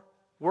your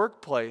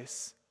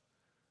workplace.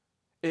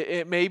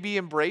 It may be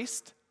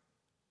embraced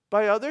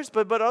by others,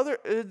 but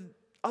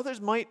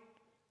others might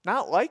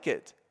not like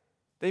it.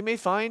 They may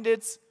find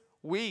it's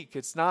weak.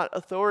 It's not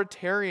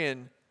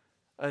authoritarian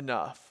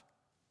enough.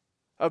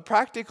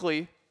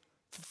 Practically,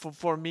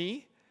 for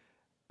me,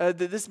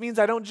 this means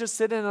I don't just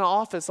sit in an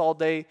office all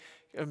day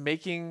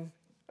making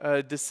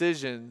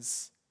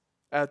decisions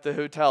at the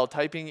hotel,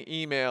 typing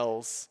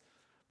emails.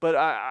 But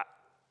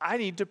I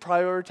need to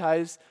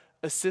prioritize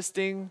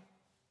assisting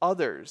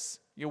others.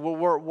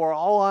 We're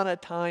all on a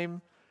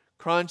time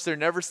crunch. There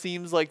never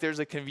seems like there's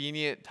a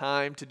convenient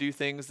time to do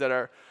things that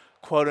are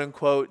quote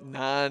unquote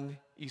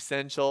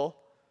non-essential,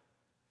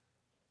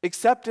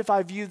 except if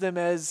I view them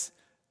as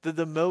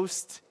the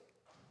most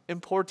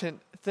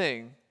important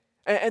thing.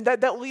 And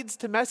that leads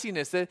to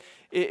messiness. That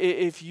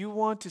if you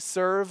want to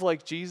serve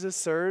like Jesus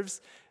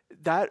serves,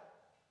 that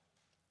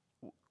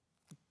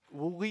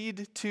will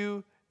lead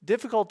to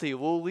difficulty,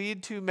 will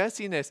lead to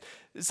messiness.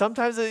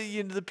 Sometimes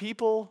the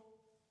people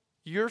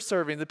you're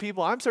serving, the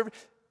people I'm serving,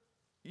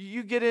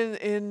 you get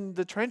in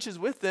the trenches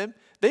with them.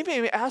 They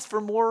may ask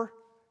for more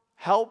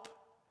help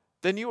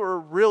than you were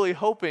really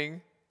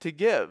hoping to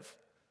give.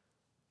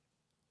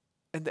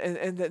 And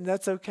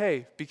that's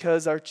okay,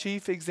 because our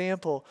chief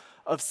example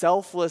of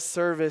selfless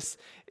service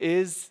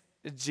is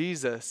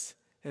Jesus,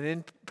 and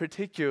in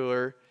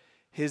particular,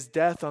 his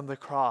death on the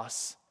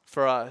cross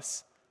for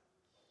us.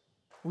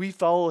 We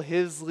follow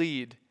his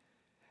lead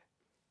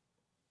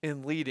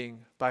in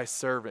leading by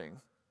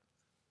serving.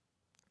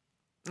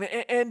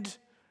 And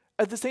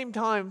at the same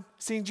time,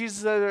 seeing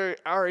Jesus as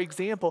our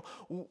example,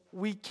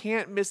 we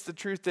can't miss the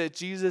truth that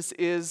Jesus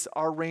is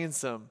our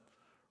ransom,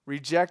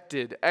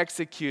 rejected,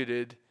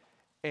 executed,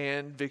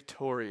 and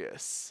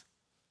victorious.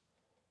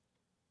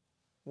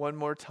 One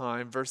more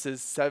time,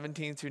 verses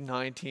 17 through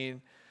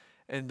 19,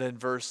 and then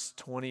verse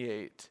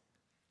 28.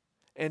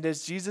 And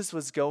as Jesus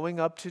was going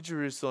up to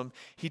Jerusalem,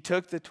 he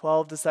took the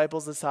 12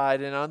 disciples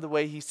aside, and on the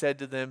way he said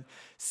to them,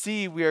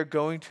 "See, we are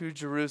going to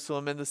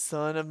Jerusalem, and the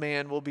Son of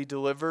Man will be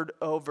delivered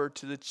over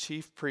to the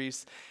chief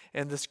priests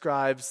and the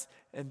scribes,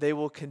 and they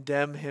will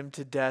condemn him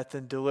to death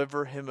and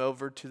deliver him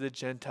over to the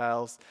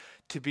Gentiles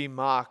to be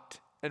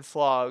mocked and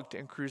flogged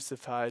and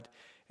crucified,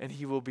 and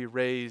he will be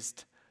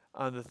raised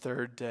on the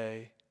third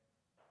day."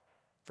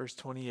 Verse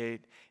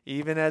 28,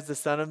 "Even as the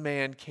Son of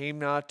Man came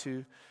not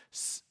to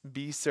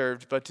be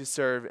served, but to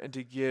serve and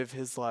to give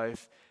his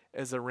life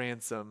as a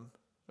ransom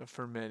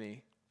for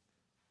many."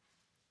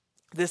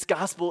 This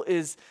gospel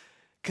is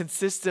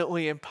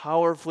consistently and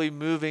powerfully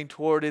moving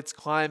toward its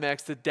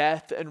climax, the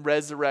death and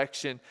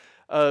resurrection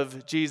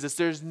of Jesus.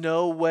 There's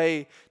no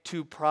way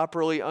to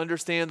properly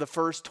understand the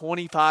first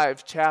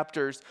 25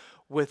 chapters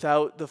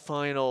without the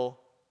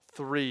final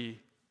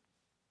 3.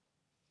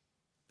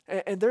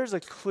 And there's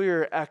a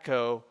clear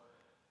echo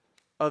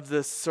of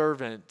the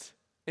servant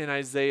in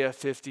Isaiah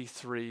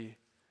 53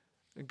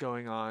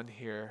 going on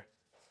here.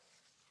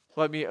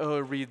 Let me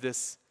read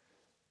this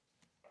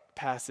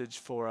passage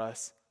for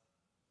us.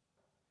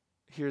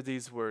 Hear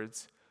these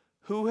words.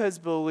 "Who has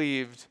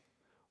believed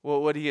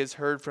what he has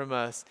heard from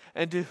us?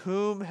 And to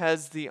whom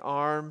has the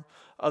arm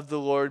of the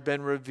Lord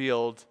been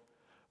revealed?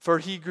 For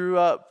he grew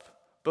up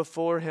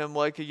before him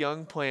like a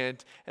young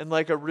plant, and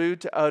like a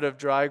root out of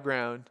dry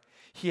ground.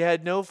 He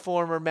had no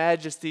form or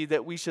majesty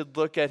that we should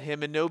look at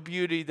him, and no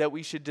beauty that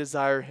we should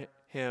desire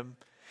him.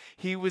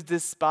 He was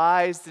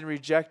despised and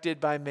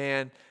rejected by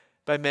men,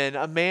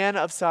 a man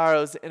of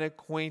sorrows and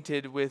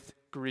acquainted with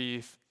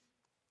grief.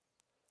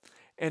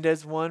 And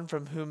as one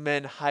from whom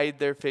men hide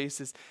their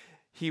faces,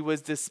 he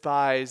was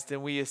despised,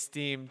 and we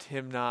esteemed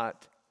him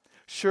not.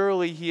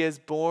 Surely he has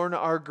borne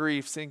our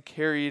griefs and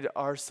carried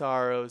our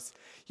sorrows.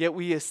 Yet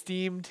we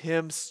esteemed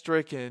him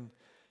stricken,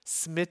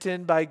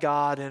 smitten by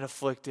God, and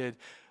afflicted.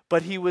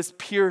 But he was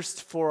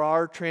pierced for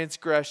our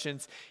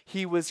transgressions.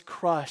 He was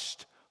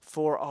crushed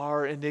for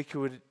our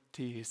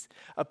iniquities.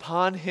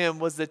 Upon him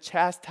was the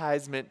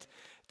chastisement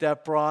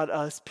that brought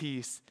us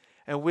peace,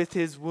 and with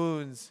his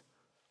wounds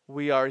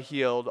we are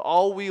healed.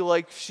 All we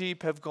like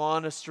sheep have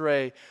gone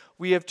astray.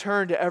 We have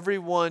turned every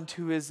one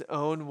to his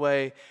own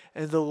way,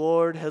 and the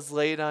Lord has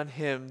laid on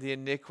him the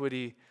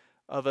iniquity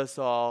of us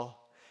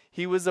all.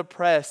 He was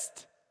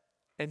oppressed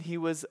and he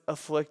was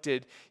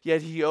afflicted,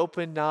 yet he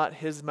opened not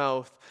his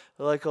mouth.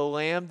 Like a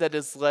lamb that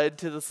is led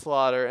to the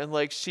slaughter, and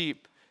like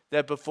sheep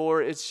that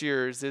before its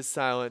shearers is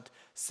silent,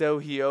 so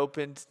he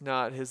opened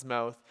not his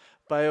mouth.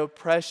 By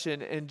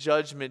oppression and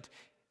judgment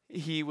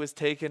he was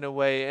taken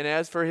away. And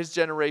as for his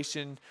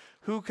generation,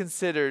 who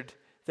considered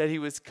that he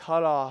was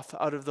cut off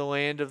out of the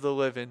land of the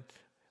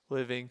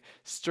living,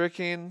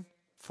 stricken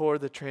for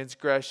the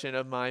transgression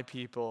of my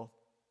people?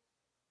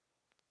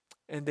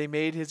 And they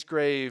made his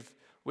grave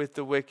with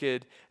the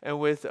wicked and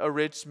with a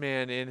rich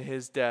man in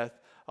his death,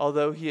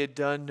 although he had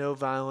done no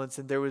violence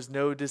and there was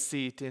no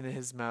deceit in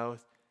his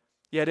mouth.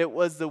 Yet it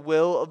was the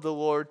will of the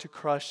Lord to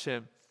crush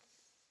him,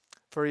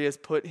 for he has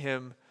put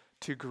him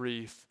to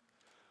grief.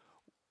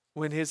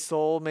 When his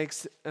soul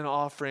makes an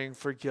offering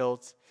for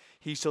guilt,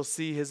 he shall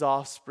see his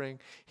offspring.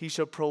 He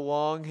shall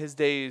prolong his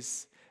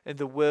days, and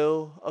the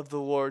will of the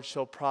Lord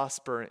shall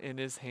prosper in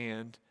his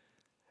hand.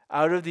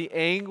 Out of the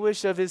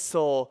anguish of his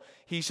soul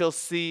he shall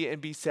see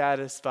and be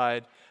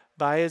satisfied.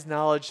 By his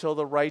knowledge shall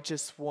the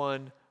righteous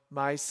one,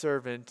 my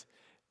servant,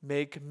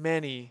 make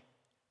many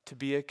to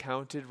be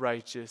accounted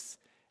righteous,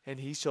 and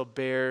he shall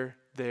bear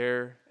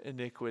their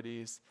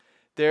iniquities.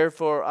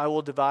 Therefore I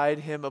will divide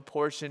him a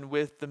portion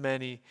with the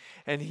many,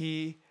 and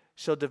he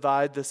shall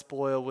divide the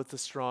spoil with the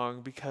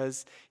strong,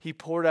 because he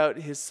poured out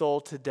his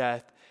soul to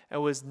death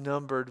and was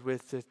numbered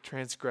with the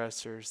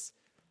transgressors.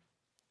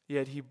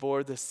 Yet he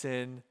bore the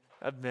sin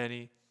of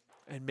many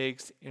and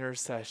makes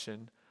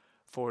intercession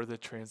for the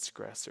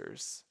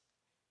transgressors.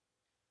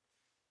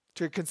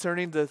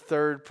 Concerning the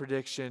third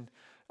prediction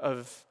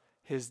of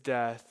his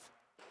death,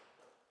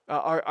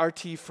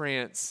 R.T.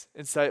 France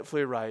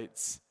insightfully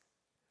writes,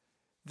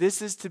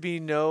 "This is to be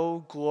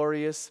no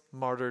glorious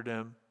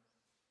martyrdom,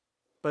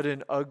 but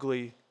an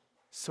ugly,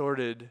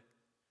 sordid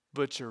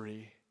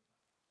butchery."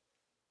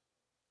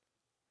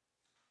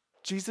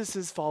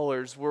 Jesus'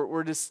 followers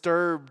were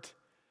disturbed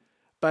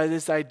by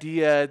this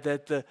idea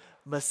that the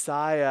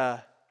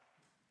Messiah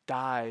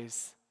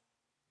dies.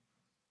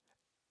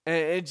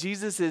 And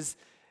Jesus is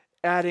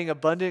adding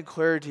abundant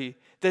clarity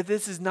that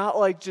this is not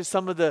like just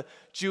some of the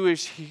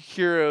Jewish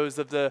heroes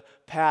of the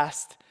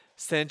past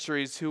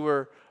centuries who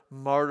were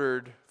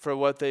martyred for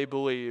what they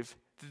believe.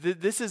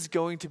 This is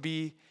going to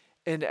be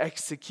an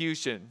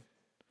execution.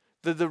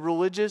 The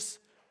religious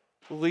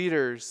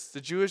leaders,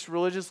 the Jewish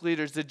religious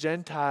leaders, the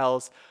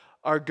Gentiles,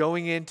 are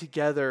going in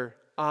together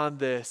on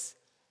this.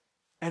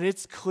 And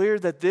it's clear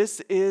that this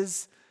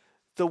is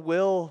the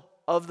will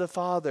of the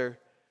Father.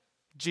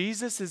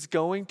 Jesus is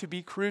going to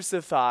be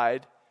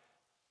crucified,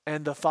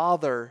 and the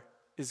Father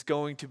is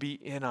going to be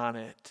in on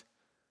it.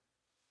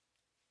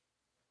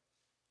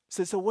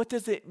 So what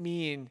does it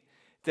mean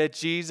that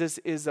Jesus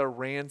is a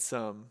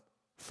ransom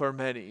for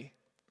many?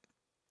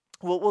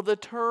 Well, the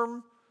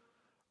term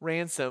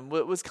ransom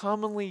was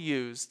commonly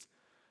used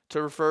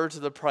to refer to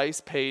the price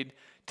paid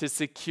to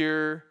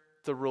secure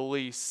the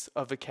release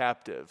of a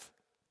captive.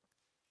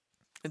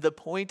 And the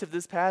point of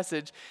this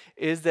passage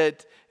is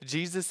that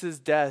Jesus'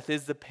 death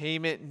is the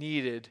payment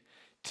needed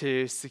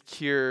to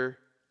secure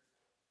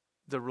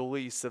the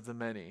release of the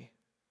many.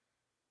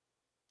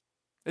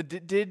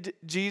 Did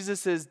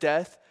Jesus'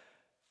 death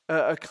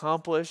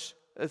accomplish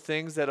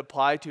things that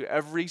apply to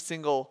every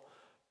single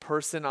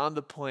person on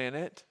the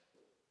planet?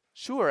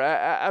 Sure,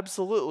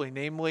 absolutely.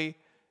 Namely,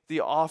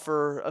 the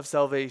offer of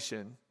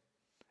salvation.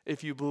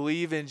 If you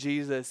believe in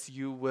Jesus,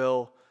 you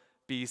will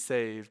be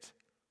saved.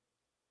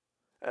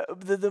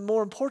 The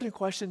more important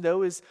question,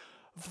 though, is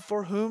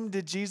for whom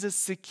did Jesus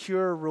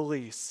secure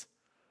release?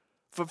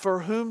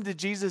 For whom did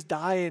Jesus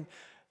die in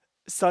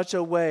such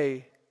a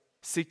way,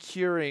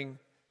 securing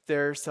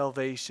their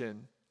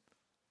salvation?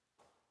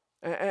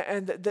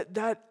 And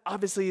that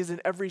obviously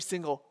isn't every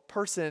single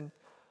person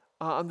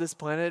on this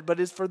planet, but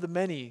is for the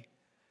many.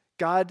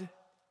 God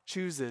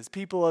chooses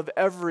people of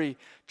every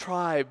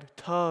tribe,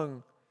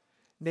 tongue,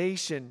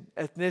 nation,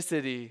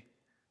 ethnicity.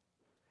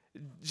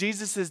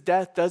 Jesus'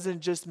 death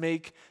doesn't just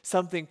make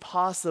something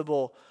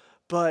possible,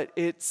 but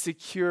it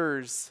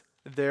secures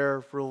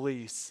their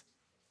release.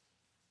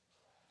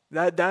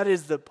 That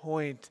is the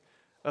point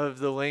of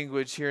the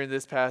language here in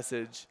this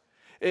passage.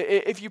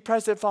 If you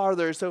press it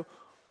farther, so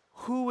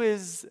who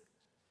is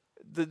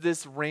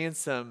this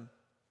ransom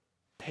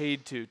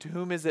paid to? To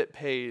whom is it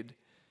paid?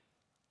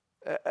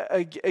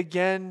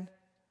 Again,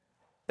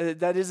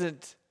 that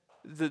isn't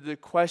the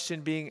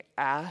question being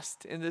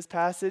asked in this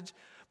passage,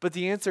 but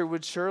the answer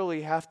would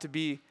surely have to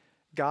be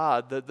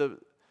God.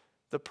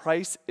 The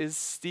price is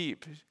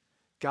steep.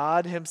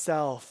 God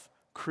himself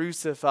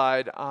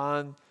crucified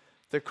on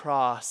the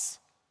cross,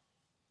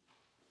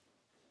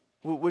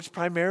 which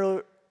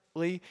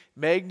primarily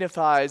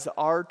magnifies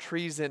our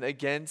treason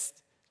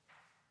against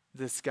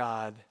this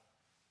God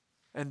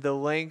and the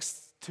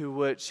lengths to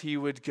which he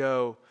would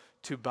go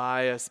to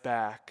buy us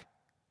back.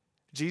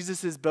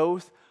 Jesus is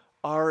both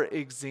our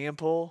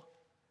example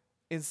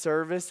in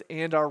service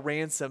and our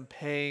ransom,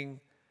 paying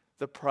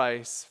the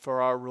price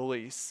for our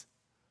release.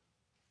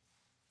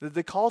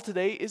 The call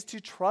today is to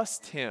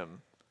trust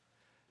him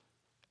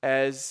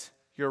as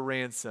your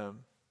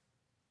ransom.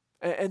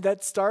 And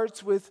that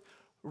starts with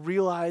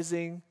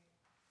realizing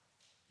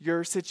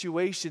your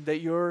situation, that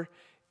you're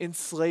in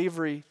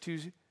slavery to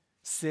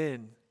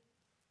sin.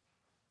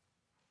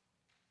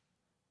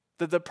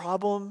 That the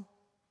problem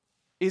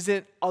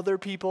isn't other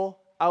people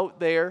out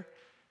there.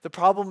 The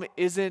problem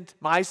isn't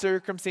my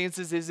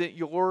circumstances, isn't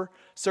your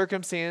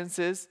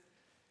circumstances.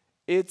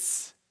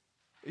 It's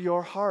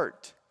your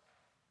heart.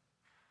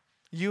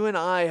 You and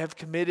I have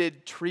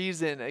committed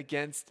treason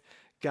against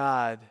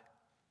God.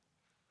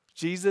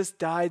 Jesus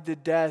died the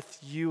death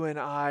you and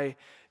I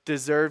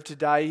deserve to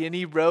die, and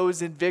he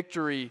rose in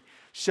victory,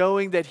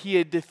 showing that he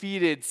had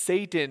defeated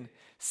Satan,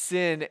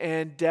 sin,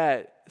 and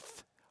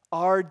death.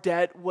 Our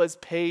debt was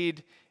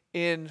paid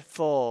in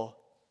full.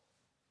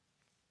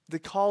 The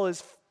call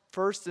is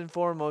first and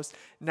foremost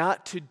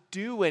not to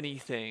do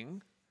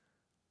anything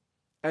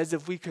as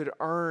if we could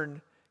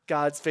earn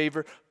God's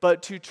favor,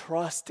 but to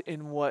trust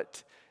in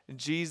what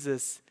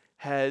Jesus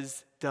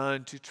has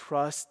done, to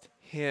trust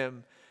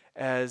him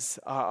as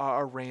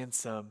our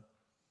ransom.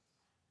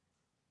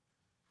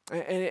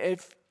 And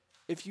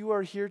if you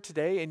are here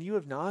today and you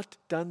have not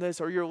done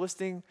this, or you're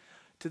listening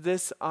to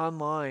this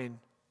online,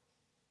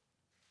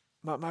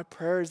 my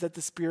prayer is that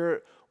the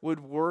Spirit would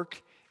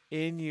work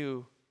in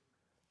you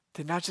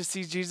To not just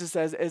see Jesus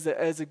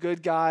as a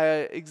good guy,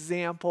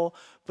 example,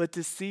 but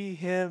to see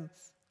him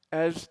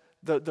as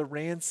the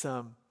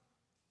ransom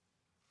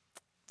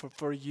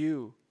for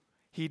you.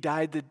 He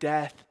died the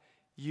death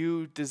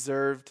you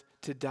deserved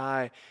to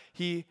die.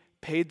 He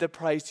paid the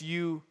price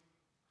you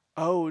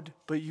owed,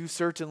 but you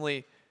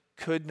certainly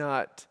could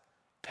not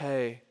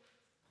pay.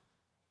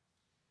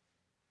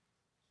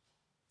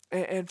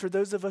 And for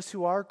those of us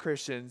who are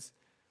Christians,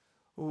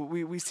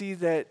 we see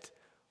that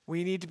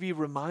we need to be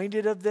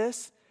reminded of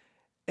this,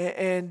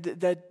 and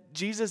that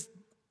Jesus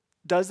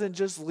doesn't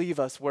just leave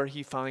us where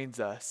he finds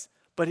us,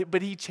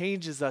 but he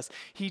changes us.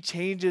 He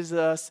changes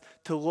us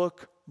to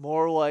look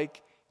more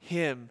like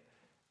him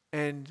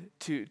and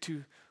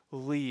to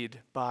lead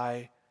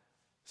by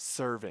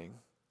serving.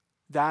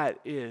 That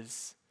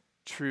is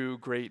true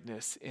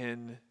greatness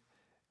in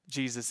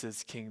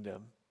Jesus'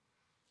 kingdom.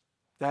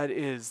 That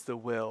is the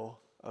will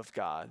of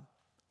God.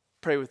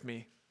 Pray with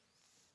me.